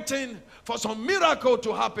just waiting for some miracle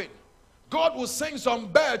to happen. God will send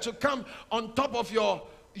some bird to come on top of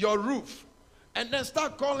your roof and then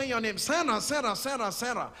start calling your name. Sarah, Sarah, Sarah,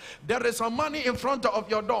 Sarah. There is some money in front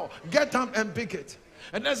of your door. Get up and pick it.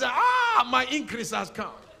 And they say, my increase has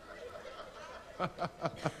come.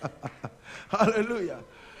 Hallelujah.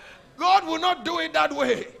 God will not do it that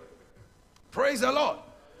way. Praise the Lord.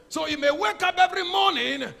 So you may wake up every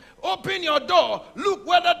morning, open your door, look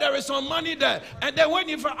whether there is some money there. And then when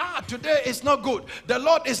you find, today is not good, the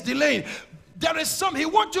Lord is delaying. There is some, he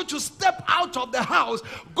wants you to step out of the house,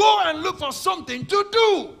 go and look for something to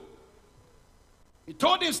do. He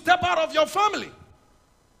told him, step out of your family.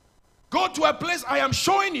 Go to a place I am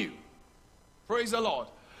showing you. Praise the Lord.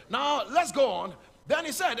 Now, let's go on. Then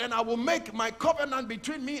he said, and I will make my covenant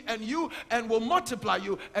between me and you and will multiply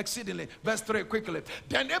you exceedingly. Verse 3 quickly.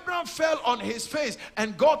 Then Abraham fell on his face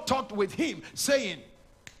and God talked with him, saying,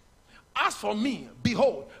 as for me,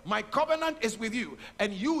 behold, my covenant is with you,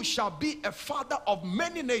 and you shall be a father of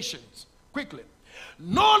many nations. Quickly.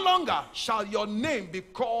 No longer shall your name be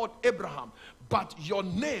called Abraham, but your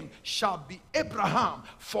name shall be Abraham,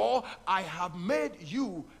 for I have made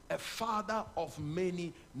you a father of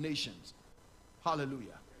many nations.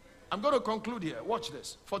 Hallelujah. I'm going to conclude here. Watch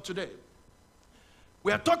this for today.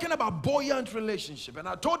 We are talking about buoyant relationship, and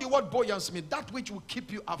I told you what buoyancy means. That which will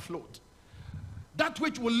keep you afloat. That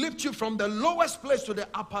which will lift you from the lowest place to the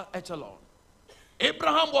upper echelon.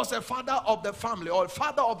 Abraham was a father of the family, or a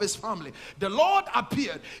father of his family. The Lord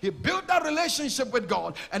appeared. He built that relationship with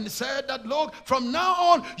God and said that, look, from now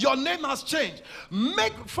on, your name has changed.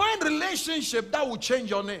 Find relationship that will change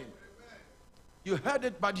your name. You heard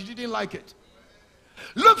it, but you didn't like it.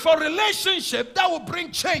 Look for relationship that will bring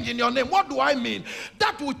change in your name. What do I mean?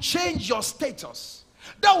 That will change your status.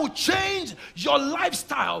 That will change your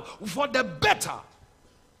lifestyle for the better.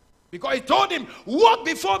 Because he told him, walk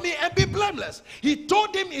before me and be blameless. He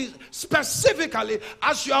told him specifically,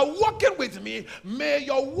 as you are walking with me, may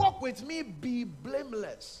your walk with me be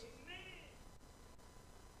blameless.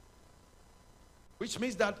 Which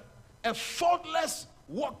means that a faultless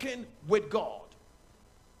walking with God.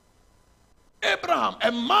 Abraham,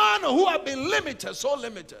 a man who had been limited, so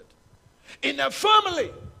limited, in a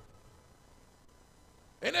family.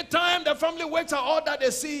 Anytime the family wakes up, all that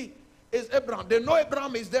they see is Abraham. They know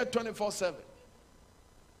Abraham is there 24/7.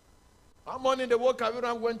 One morning they woke up,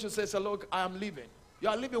 Abraham went to say, look, I am leaving. You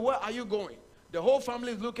are leaving, where are you going? The whole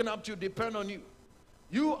family is looking up to you, depend on you.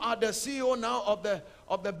 You are the CEO now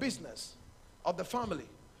of the business, of the family.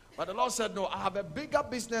 But the Lord said, no, I have a bigger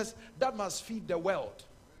business that must feed the world.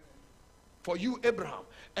 For you, Abraham.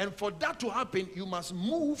 And for that to happen, you must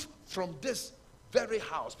move from this very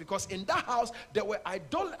house, because in that house they were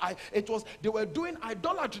they were doing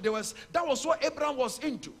idolatry. That was what Abraham was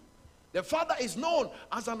into. The father is known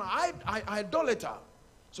as an idolater.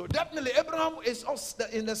 So definitely Abraham is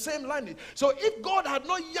in the same line. So if God had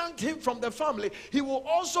not yanked him from the family, he will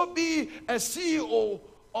also be a CEO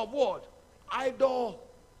of what? Idols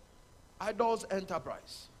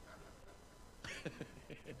Enterprise.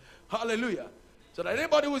 Hallelujah. So that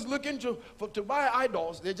anybody who is looking to buy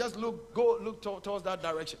idols, they just look towards that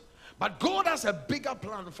direction. But God has a bigger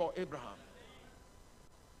plan for Abraham.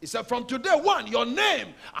 He said, from today on, your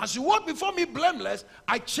name, as you walk before me blameless,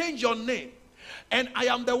 I change your name. And I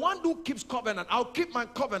am the one who keeps covenant. I'll keep my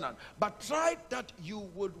covenant. But try that you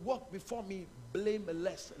would walk before me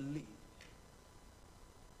blamelessly.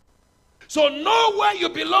 So know where you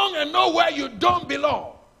belong and know where you don't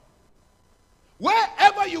belong.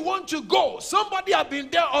 Wherever you want to go, somebody has been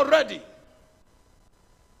there already.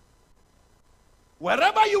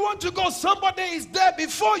 Wherever you want to go, somebody is there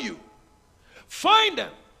before you. Find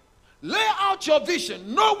them. Lay out your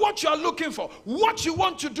vision. Know what you are looking for, what you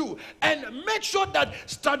want to do, and make sure that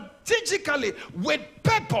strategically, with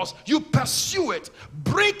purpose, you pursue it,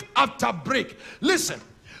 brick after brick. Listen,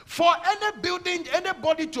 for any building,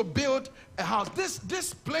 anybody to build a house,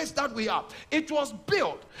 this place that we are, it was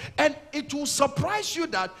built, and it will surprise you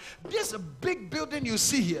that this big building you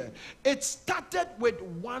see here, it started with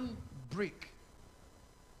one brick.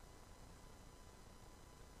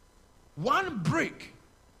 One brick.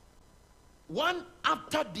 One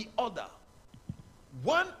after the other.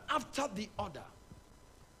 One after the other.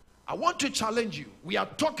 I want to challenge you. We are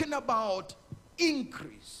talking about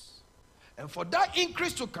increase. And for that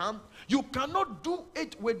increase to come, you cannot do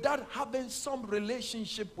it without having some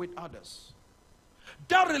relationship with others.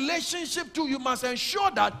 That relationship too, you must ensure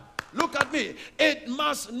that, look at me, it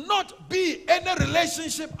must not be any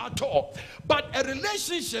relationship at all, but a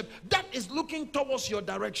relationship that is looking towards your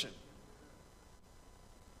direction.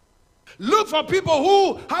 Look for people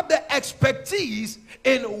who have the expertise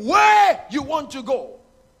in where you want to go.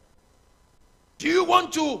 Do you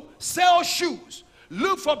want to sell shoes?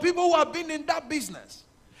 Look for people who have been in that business.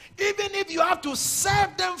 Even if you have to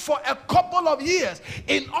serve them for a couple of years,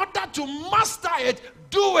 in order to master it,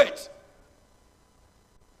 do it.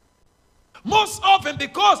 Most often,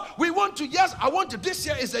 because we want to, yes, I want to, this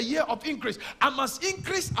year is a year of increase. I must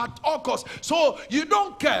increase at all costs. So you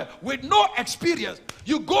don't care, with no experience,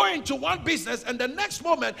 you go into one business and the next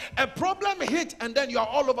moment a problem hits and then you are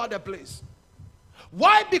all over the place.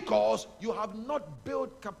 Why? Because you have not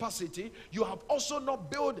built capacity. You have also not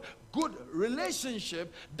built good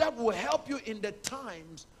relationship that will help you in the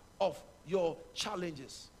times of your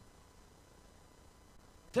challenges.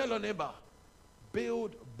 Tell your neighbor,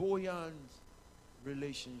 build buoyant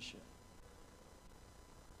relationship.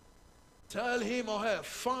 Tell him or her,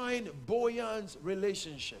 find Buoyant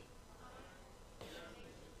relationship.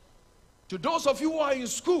 To those of you who are in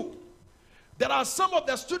school, there are some of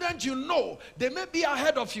the students you know, they may be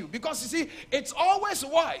ahead of you. Because you see, it's always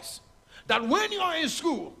wise that when you are in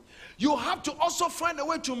school, you have to also find a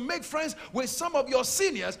way to make friends with some of your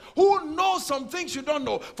seniors who know some things you don't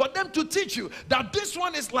know. For them to teach you that this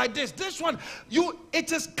one is like this one,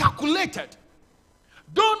 it is calculated.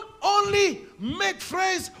 Don't only make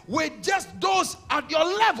friends with just those at your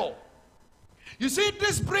level. You see,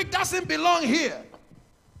 this brick doesn't belong here.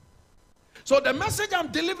 So the message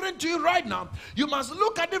I'm delivering to you right now, you must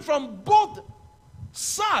look at it from both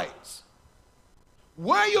sides.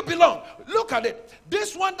 Where you belong. Look at it.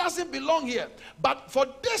 This one doesn't belong here. But for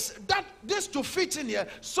this to fit in here,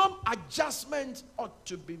 some adjustments ought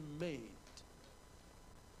to be made.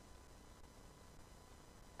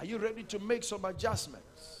 Are you ready to make some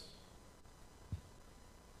adjustments?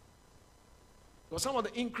 For some of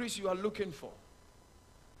the increase you are looking for,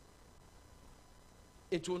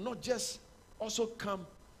 it will not just also come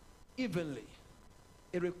evenly.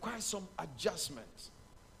 It requires some adjustments.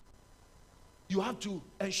 You have to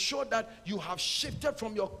ensure that you have shifted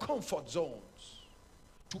from your comfort zones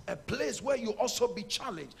to a place where you also be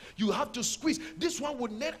challenged. You have to squeeze. This one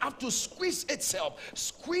would not have to squeeze itself.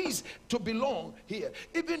 Squeeze to belong here.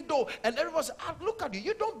 Even though, and everyone says, look at you.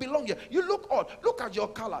 You don't belong here. You look odd. Look at your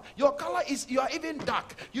color. Your color is, you are even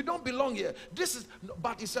dark. You don't belong here. This is,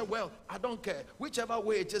 but he said, well, I don't care. Whichever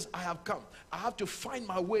way it is, I have come. I have to find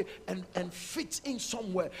my way and fit in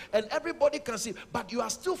somewhere. And everybody can see, but you are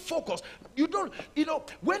still focused. You don't,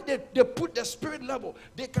 when they put the spirit level,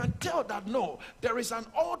 they can tell that no, there is an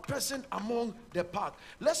odd person among the pack.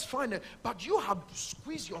 Let's find it. But you have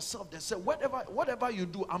squeezed yourself and say, whatever you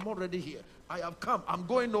do, I'm already here. I have come. I'm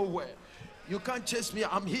going nowhere. You can't chase me.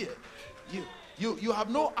 I'm here. You have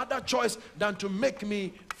no other choice than to make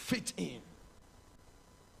me fit in.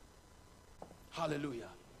 Hallelujah.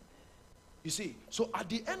 You see, so at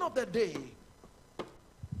the end of the day,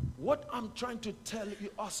 what I'm trying to tell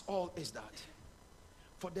us all is that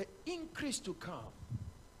for the increase to come,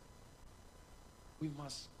 we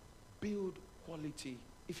must build quality,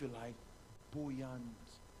 if you like, buoyant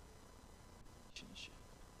relationship.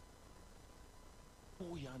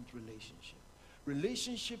 Buoyant relationship.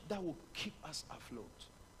 Relationship that will keep us afloat.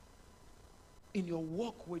 In your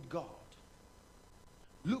walk with God,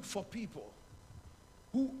 look for people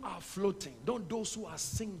who are floating, not those who are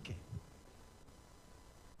sinking.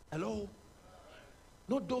 Hello?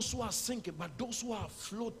 Not those who are sinking, but those who are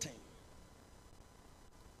floating.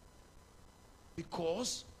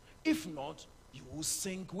 Because if not, you will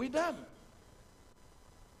sink with them.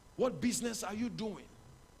 What business are you doing?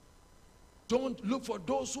 Don't look for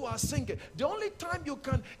those who are sinking. The only time you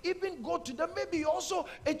can even go to them, maybe also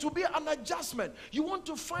it will be an adjustment. You want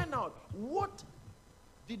to find out what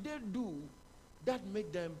did they do that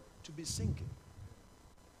made them to be sinking.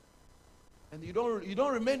 And you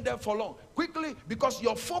don't remain there for long. Quickly, because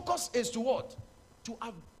your focus is to what? To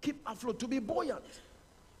keep afloat, to be buoyant.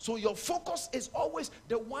 So your focus is always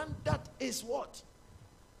the one that is what?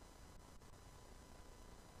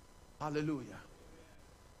 Hallelujah.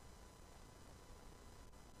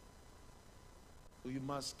 So you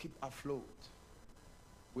must keep afloat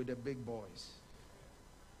with the big boys.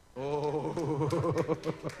 Oh.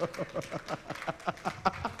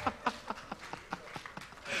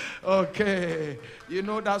 Okay. You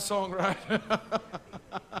know that song, right?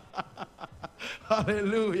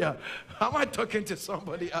 Hallelujah. Am I talking to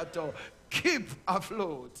somebody at all? Keep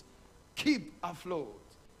afloat. Keep afloat.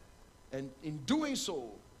 And in doing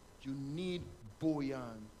so, you need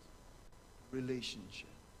buoyant relationship.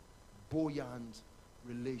 Buoyant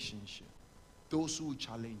relationship. Those who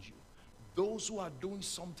challenge you. Those who are doing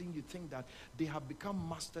something you think that they have become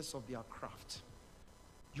masters of their craft.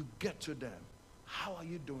 You get to them. How are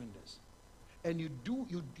you doing this? And you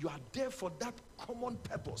are there for that common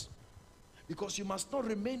purpose. Because you must not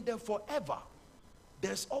remain there forever.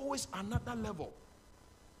 There's always another level.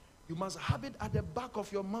 You must have it at the back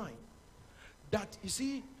of your mind. That, you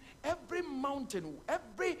see, every mountain,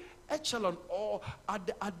 every echelon, or at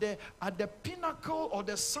the pinnacle or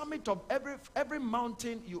the summit of every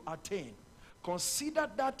mountain you attain, consider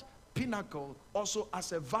that pinnacle also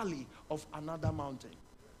as a valley of another mountain.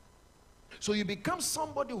 So you become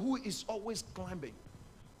somebody who is always climbing.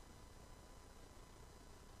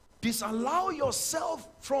 Disallow yourself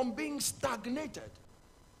from being stagnated.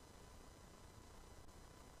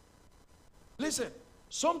 Listen,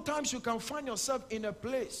 sometimes you can find yourself in a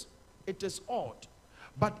place, it is odd,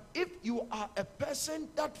 But if you are a person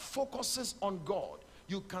that focuses on God,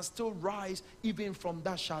 you can still rise even from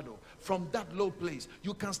that shadow, from that low place.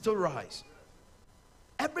 You can still rise.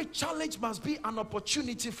 Every challenge must be an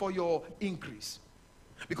opportunity for your increase.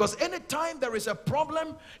 Because anytime there is a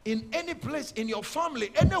problem in any place, in your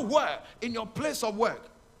family, anywhere, in your place of work,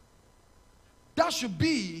 that should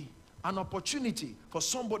be an opportunity for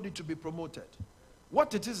somebody to be promoted.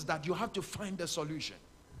 What it is that you have to find a solution.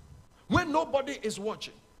 When nobody is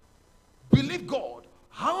watching, believe God.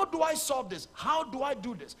 How do I solve this? How do I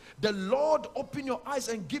do this? The Lord open your eyes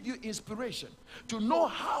and give you inspiration to know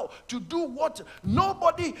how to do what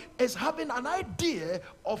nobody is having an idea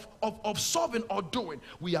of solving or doing.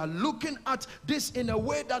 We are looking at this in a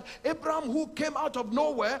way that Abraham, who came out of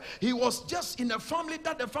nowhere, he was just in a family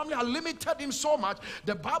that the family had limited him so much.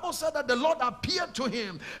 The Bible said that the Lord appeared to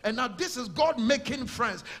him, and now this is God making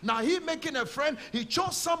friends. Now he making a friend, he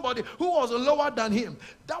chose somebody who was lower than him.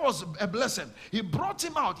 That was a blessing. He brought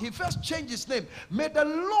him out. He first changed his name. May the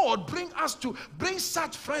Lord bring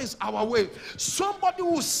such friends our way. Somebody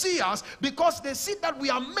will see us because they see that we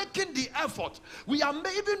are making the effort.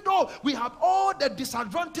 Even though we have all the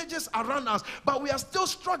disadvantages around us, but we are still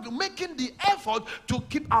struggling, making the effort to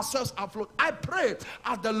keep ourselves afloat. I pray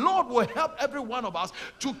as the Lord will help every one of us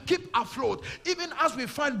to keep afloat, even as we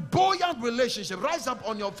find buoyant relationship. Rise up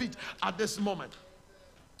on your feet at this moment.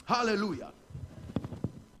 Hallelujah.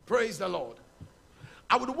 Praise the Lord.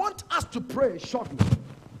 I would want us to pray shortly.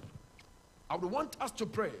 I would want us to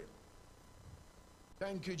pray.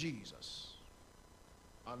 Thank you, Jesus.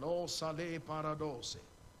 Ano sale paradose.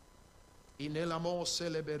 Inelamo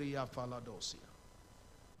celeberia faladosia.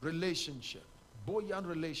 Relationship. Buoyant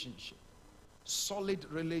relationship. Solid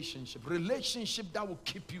relationship. Relationship that will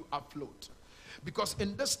keep you afloat. Because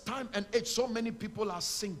in this time and age, so many people are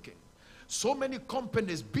sinking. So many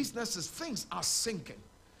companies, businesses, things are sinking.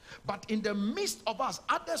 But in the midst of us,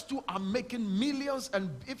 others too are making millions and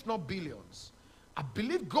if not billions. I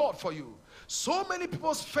believe God for you. So many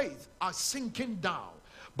people's faith are sinking down.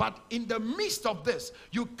 But in the midst of this,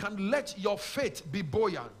 you can let your faith be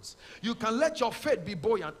buoyant. You can let your faith be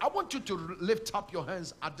buoyant. I want you to lift up your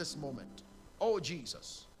hands at this moment. Oh,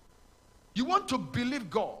 Jesus. You want to believe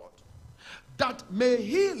God that may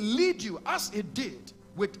he lead you as he did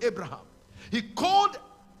with Abraham. He called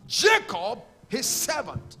Jacob his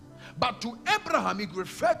servant, but to Abraham he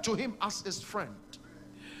referred to him as his friend.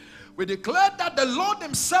 We declare that the Lord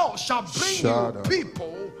himself shall bring you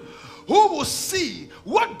people who will see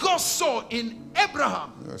what God saw in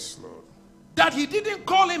Abraham. Yes, Lord. That he didn't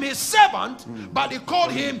call him his servant, but he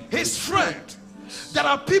called him his friend. There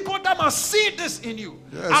are people that must see this in you.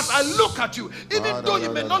 Yes. As I look at you, even though you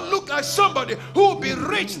may not look like somebody who will be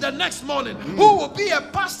rich the next morning, who will be a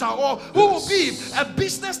pastor, or who will be a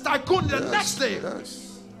business tycoon the next day.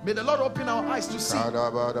 May the Lord open our eyes to see.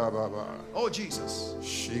 Oh, Jesus.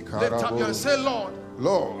 Lift up your and say, Lord.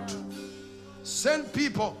 Lord. Send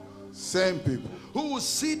people. Send people. Who will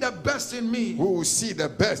see the best in me. Who will see the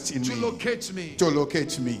best in me. To locate me. To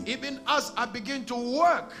locate me. Even as I begin to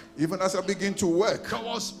work. Even as I begin to work.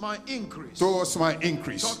 Towards my increase. Towards my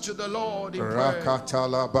increase. Talk to the Lord in prayer. Talk to the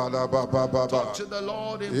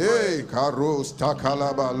Lord in prayer.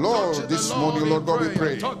 Lord, this morning, Lord God, we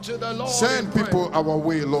pray. Talk to the Lord. Send people our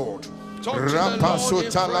way, Lord. Talk to the Lord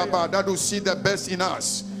in prayer. That will see the best in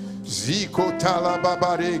us. Ziko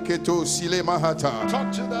talababare keto sile mahata.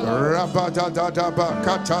 Rabadadadaba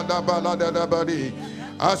katadabaladadabadi.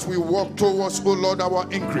 As we walk towards, oh Lord, our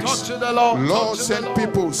increase. Talk to the Lord. Lord, send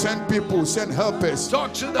people, send helpers.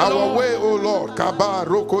 Talk to the our Lord. way, oh Lord. Kaba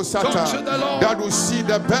roko sata. That will see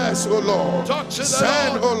the best, oh Lord. Talk to the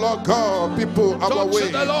send, Lord. oh Lord God, people our Talk way.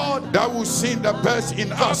 To the Lord. That will see the best in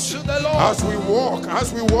Talk us. To the Lord. As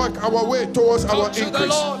we walk our way towards Talk our to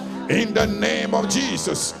increase. In the name of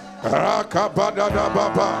Jesus.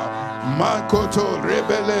 Rakabadadababa Mankoto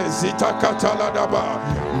rebele zitakatalaba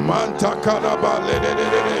Mantakalaba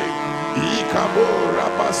lededede Ikabo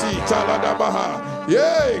rabasi taladabaha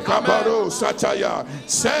Yay kabaro sataya.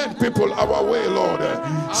 Send people our way, Lord.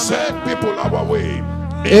 Send people our way.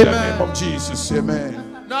 In the name of Jesus.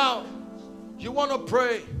 Amen. Now you want to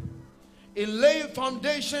pray in laying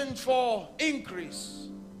foundation for increase.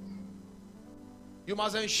 You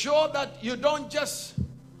must ensure that you don't just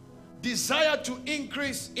desire to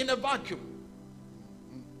increase in a vacuum.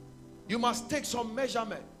 You must take some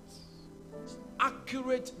measurements,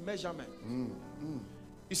 accurate measurement.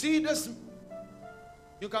 You see this,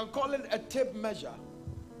 you can call it a tape measure,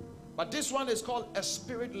 but this one is called a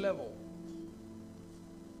spirit level.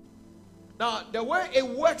 Now the way it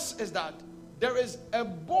works is that there is a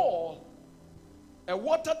ball A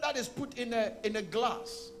water that is put in a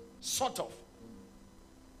glass, sort of.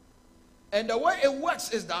 And the way it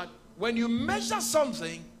works is that when you measure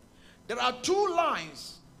something, there are two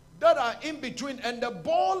lines that are in between, and the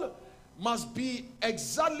ball must be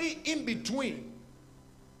exactly in between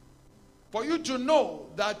for you to know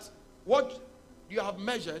that what you have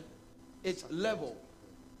measured is level,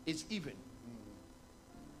 is even.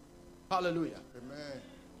 Hallelujah. Amen.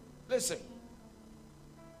 Listen,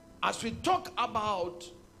 as we talk about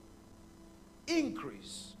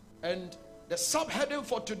increase, and the subheading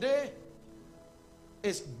for today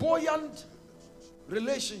is buoyant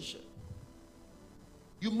relationship.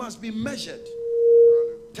 You must be measured.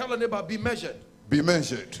 Tell a neighbor, be measured. Be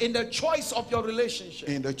measured. In the choice of your relationship.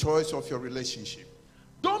 In the choice of your relationship.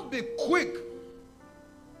 Don't be quick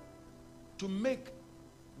to make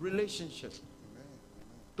relationship.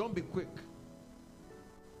 Don't be quick.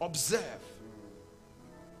 Observe.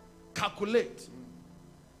 Calculate.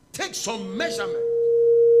 Take some measurement.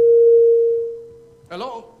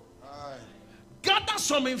 Hello? Aye. Gather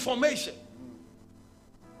some information.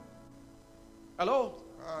 Hello?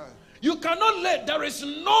 Aye. You cannot let, there is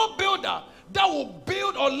no builder that will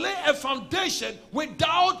build or lay a foundation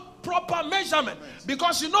without proper measurement.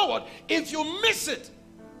 Because you know what? If you miss it,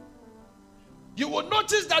 you will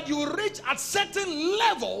notice that you reach a certain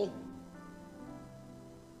level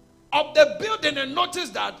of the building and notice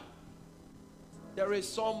that there is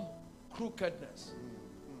some crookedness.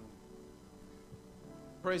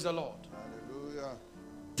 Praise the Lord. Hallelujah.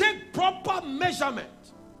 Take proper measurement.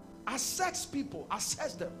 Assess people.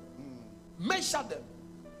 Assess them. Measure them.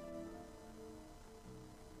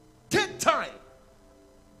 Take time.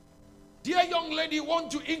 Dear young lady, want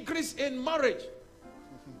to increase in marriage?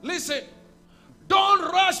 Listen.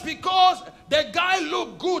 Don't rush because the guy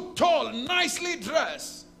look good, tall, nicely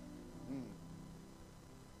dressed,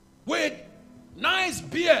 with nice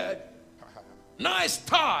beard, nice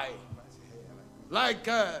tie, like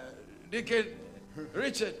Deacon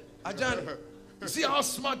Richard Ajani. You see how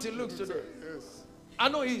smart he looks today? Yes. I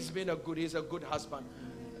know he's a good husband.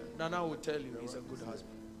 Nana will tell you he's a good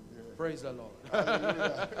husband. Praise the Lord.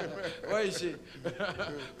 Where is she?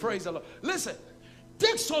 Praise the Lord. Listen,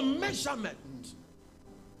 take some measurement.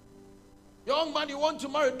 Young man, you want to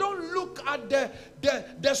marry, don't look at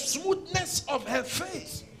the smoothness of her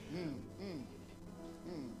face.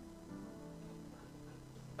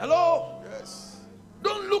 Hello? Yes.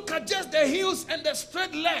 Don't look at just the heels and the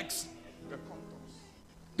straight legs. The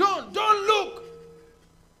contours. Don't look.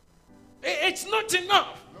 It's not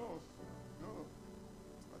enough. No.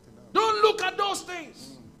 Not enough. Don't look at those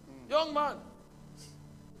things, young man.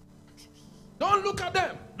 Don't look at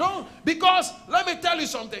them. Don't, because let me tell you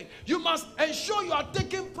something. You must ensure you are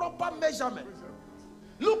taking proper measurement.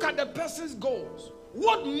 Look at the person's goals.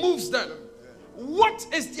 What moves them? What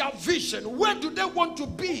is their vision? Where do they want to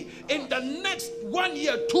be in the next 1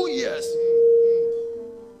 year, 2 years?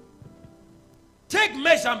 Take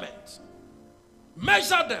measurement.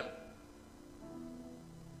 Measure them.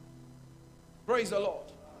 Praise the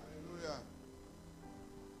Lord. Hallelujah.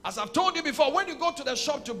 As I've told you before, when you go to the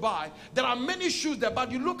shop to buy, there are many shoes there,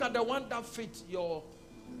 but you look at the one that fits your...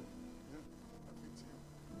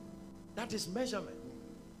 That is measurement.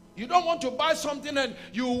 You don't want to buy something and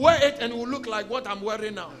you wear it and it will look like what I'm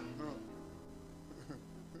wearing now.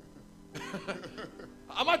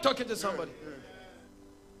 Am I talking to somebody?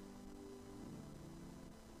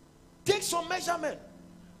 Take some measurement.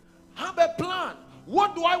 Have a plan.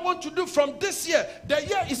 What do I want to do from this year? The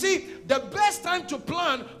year, you see, the best time to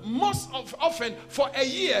plan often for a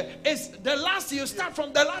year is the last year. You start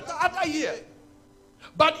from the other year.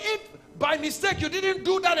 But if by mistake you didn't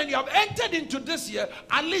do that and you have entered into this year,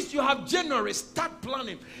 at least you have January. Start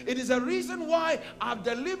planning. It is a reason why I've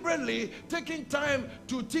deliberately taken time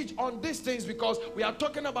to teach on these things, because we are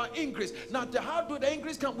talking about increase. Now, how do the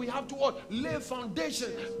increase come? We have to what? Lay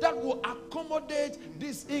foundation that will accommodate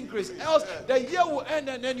this increase. Else, the year will end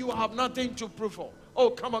and then you will have nothing to prove for. Oh,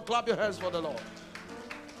 come on, clap your hands for the Lord.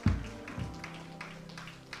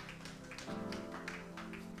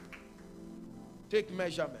 Take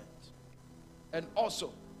measurement. And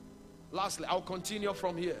also, lastly, I'll continue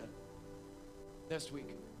from here next week.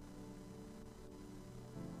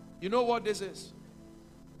 You know what this is?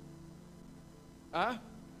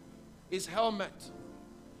 It's helmet.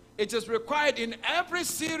 It is required in every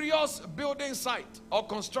serious building site or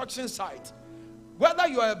construction site. Whether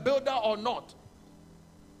you are a builder or not,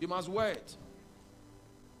 you must wear it.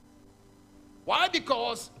 Why?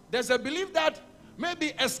 Because there's a belief that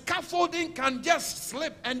maybe a scaffolding can just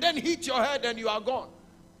slip and then hit your head and you are gone.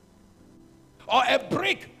 Or a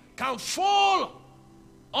brick can fall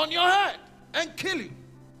on your head and kill you.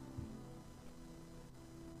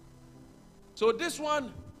 So this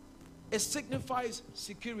one, it signifies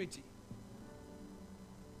security.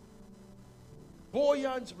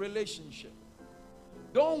 Buoyant relationship.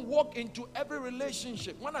 Don't walk into every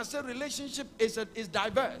relationship. When I say relationship, is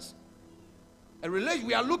diverse.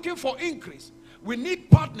 We are looking for increase. We need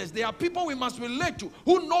partners. There are people we must relate to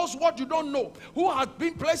who knows what you don't know, who have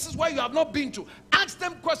been places where you have not been to. Ask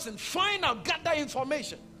them questions, find out, gather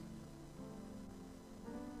information.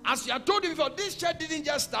 As I told you before, this church didn't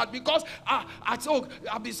just start because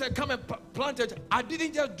I've been said, come and plant it. I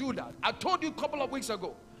didn't just do that. I told you a couple of weeks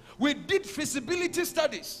ago. We did feasibility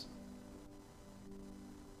studies.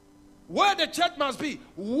 Where the church must be.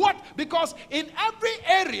 What? Because in every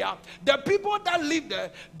area, the people that live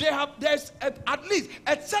there, there's at least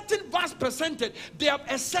a certain vast percentage, they have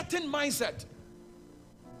a certain mindset.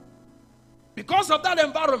 Because of that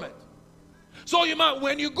environment. So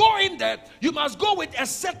when you go in there, you must go with a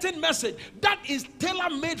certain message that is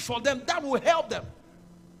tailor-made for them, that will help them.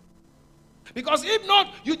 Because if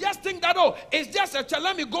not, you just think that, oh, it's just a church,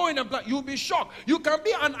 let me go in and play. You'll be shocked. You can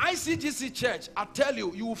be an ICGC church. I tell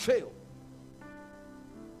you, you will fail.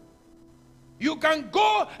 You can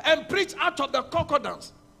go and preach out of the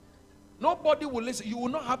crocodiles. Nobody will listen. You will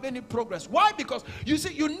not have any progress. Why? Because you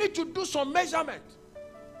see, you need to do some measurement.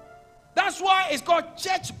 That's why it's called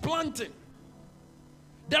church planting.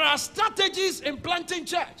 There are strategies in planting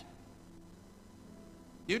church.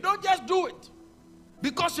 You don't just do it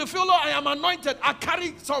because you feel, oh, I am anointed. I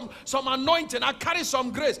carry some anointing. I carry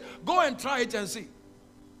some grace. Go and try it and see.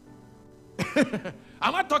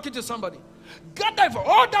 Am I talking to somebody? Gather for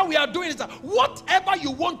all that we are doing is that whatever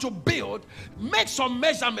you want to build, make some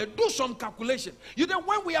measurement, do some calculation. You know,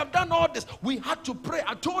 when we have done all this, we had to pray.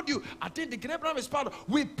 I told you, I think the Abraham is part of.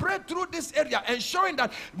 We prayed through this area, ensuring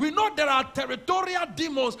that we know there are territorial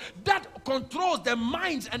demons that controls the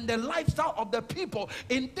minds and the lifestyle of the people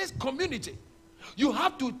in this community. You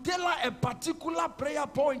have to tailor a particular prayer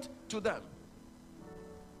point to them,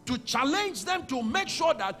 to challenge them, to make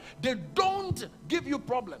sure that they don't give you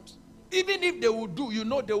problems. Even if they will do, you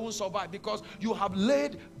know they won't survive because you have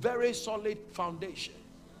laid very solid foundation.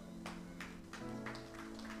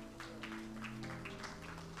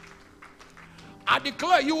 I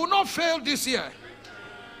declare you will not fail this year.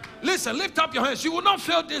 Listen, lift up your hands. You will not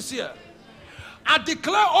fail this year. I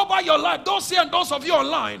declare over your life, those here and those of you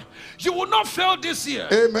online, you will not fail this year.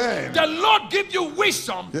 Amen. The Lord give you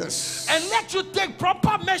wisdom. Yes. And let you take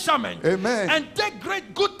proper measurement. Amen. And take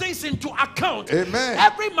great good things into account. Amen.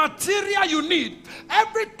 Every material you need,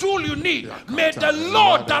 every tool you need, may the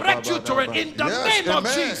Lord direct you to it in the name of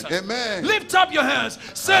Jesus. Amen. Lift up your hands.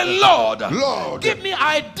 Say, Lord, give me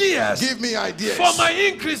ideas. Give me ideas for my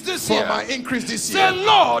increase this year. For my increase this year. Say,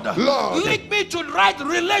 Lord, lead me to right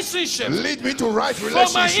relationships. Lead me to right relationship.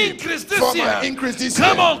 For my increase this for year. My increase this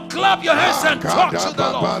Come year. on, clap your hands and talk to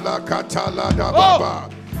the Lord. Oh.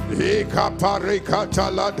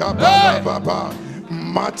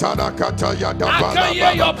 I can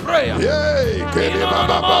hear your prayer. Let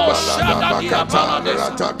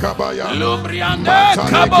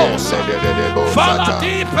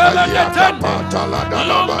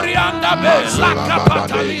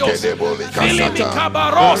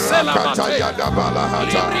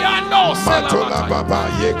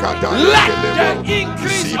the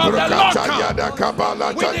increase of the Lord come.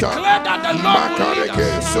 We declare that the Lord will lead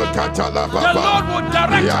us. The Lord will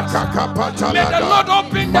direct us. May the Lord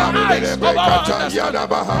open the eyes of our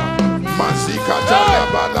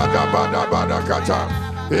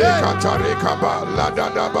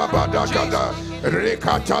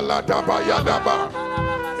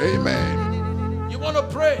Amen. You want to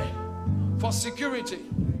pray for security.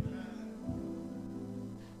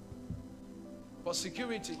 For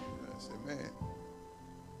security. Yes, amen.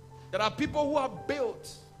 There are people who have built,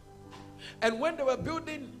 and when they were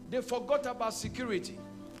building, they forgot about security.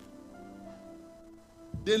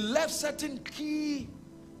 They left certain key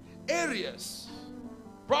areas.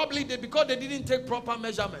 Probably because they didn't take proper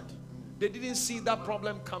measurement. They didn't see that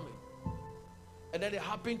problem coming. And then it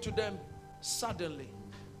happened to them suddenly.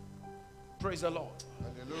 Praise the Lord.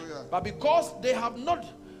 Hallelujah. But because they have not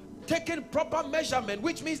taken proper measurement,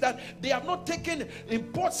 which means that they have not taken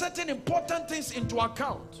certain important things into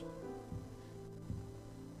account,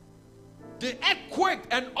 the earthquake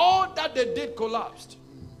and all that they did collapsed.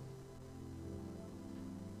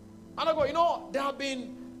 And I go, you know, there have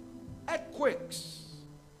been earthquakes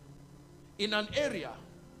in an area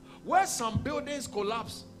where some buildings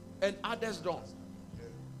collapse and others don't.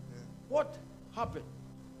 What happened?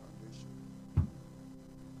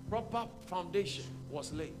 Proper foundation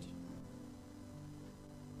was laid.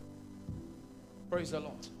 Praise the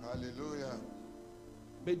Lord. Hallelujah.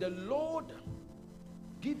 May the Lord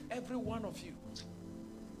give every one of you,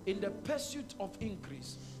 in the pursuit of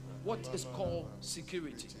increase, what is called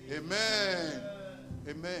security. Amen.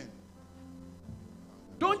 Amen.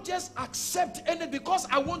 Don't just accept any because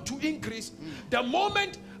I want to increase. The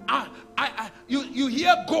moment you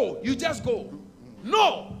hear go, you just go.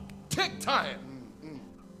 No, take time.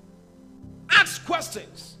 Ask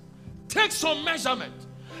questions. Take some measurement.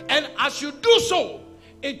 And as you do so,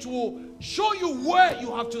 it will show you where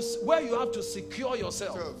you have to secure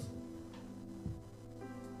yourself.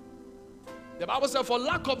 The Bible says, for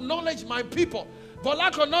lack of knowledge, my people. For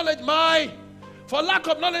lack of knowledge, for lack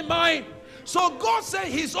of knowledge, mine. So God said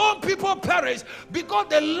his own people perish because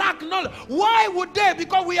they lack knowledge. Why would they?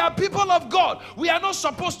 Because we are people of God. We are not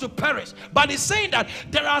supposed to perish. But he's saying that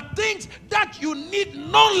there are things that you need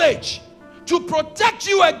knowledge to protect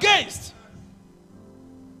you against.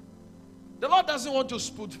 The Lord doesn't want to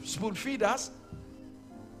spoon feed us.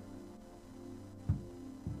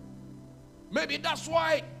 Maybe that's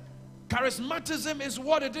why charismatism is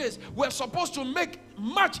what it is. We're supposed to make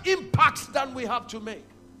much impact than we have to make.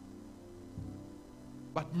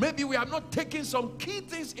 But maybe we are not taking some key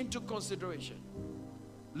things into consideration.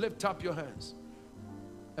 Lift up your hands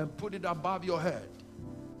and put it above your head.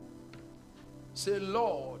 Say,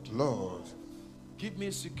 Lord, Lord, give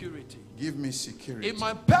me security. Give me security. In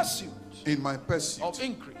my pursuit. In my pursuit Of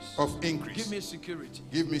increase. Of increase. Give me security.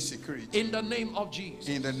 Give me security. In the name of Jesus.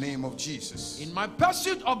 In the name of Jesus. In my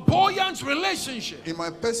pursuit of buoyant relationship. In my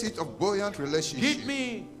pursuit of buoyant relationship. Give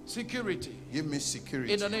me security. Give me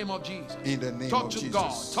security. In the name of Jesus. In the name Talk of to Jesus.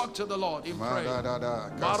 God. Talk to the Lord in prayer.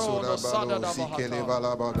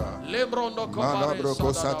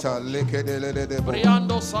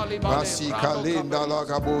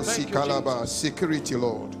 Security,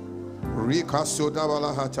 Lord.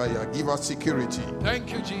 Give us security.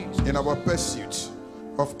 Thank you, Jesus. In our pursuit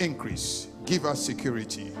of increase, give us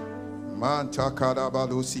security.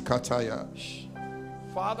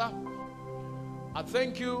 Father, I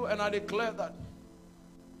thank you and I declare that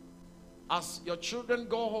as your children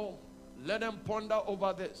go home, let them ponder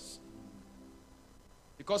over this.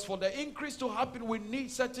 Because for the increase to happen, we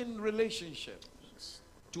need certain relationships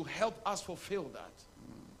to help us fulfill that.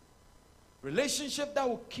 Relationship that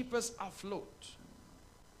will keep us afloat.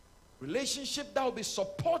 Relationship that will be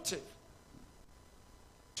supportive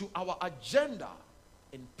to our agenda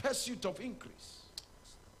in pursuit of increase.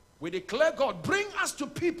 We declare, God, bring us to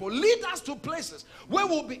people, lead us to places where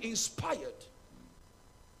we'll be inspired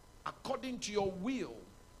according to your will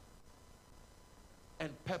and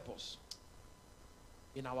purpose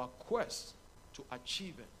in our quest to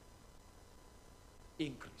achieve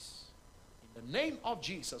increase. In the name of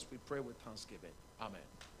Jesus, we pray with thanksgiving. Amen.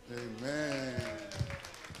 Amen.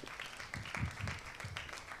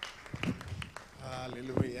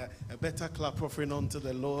 Hallelujah. A better clap offering unto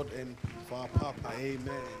the Lord and for our Papa.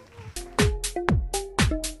 Amen.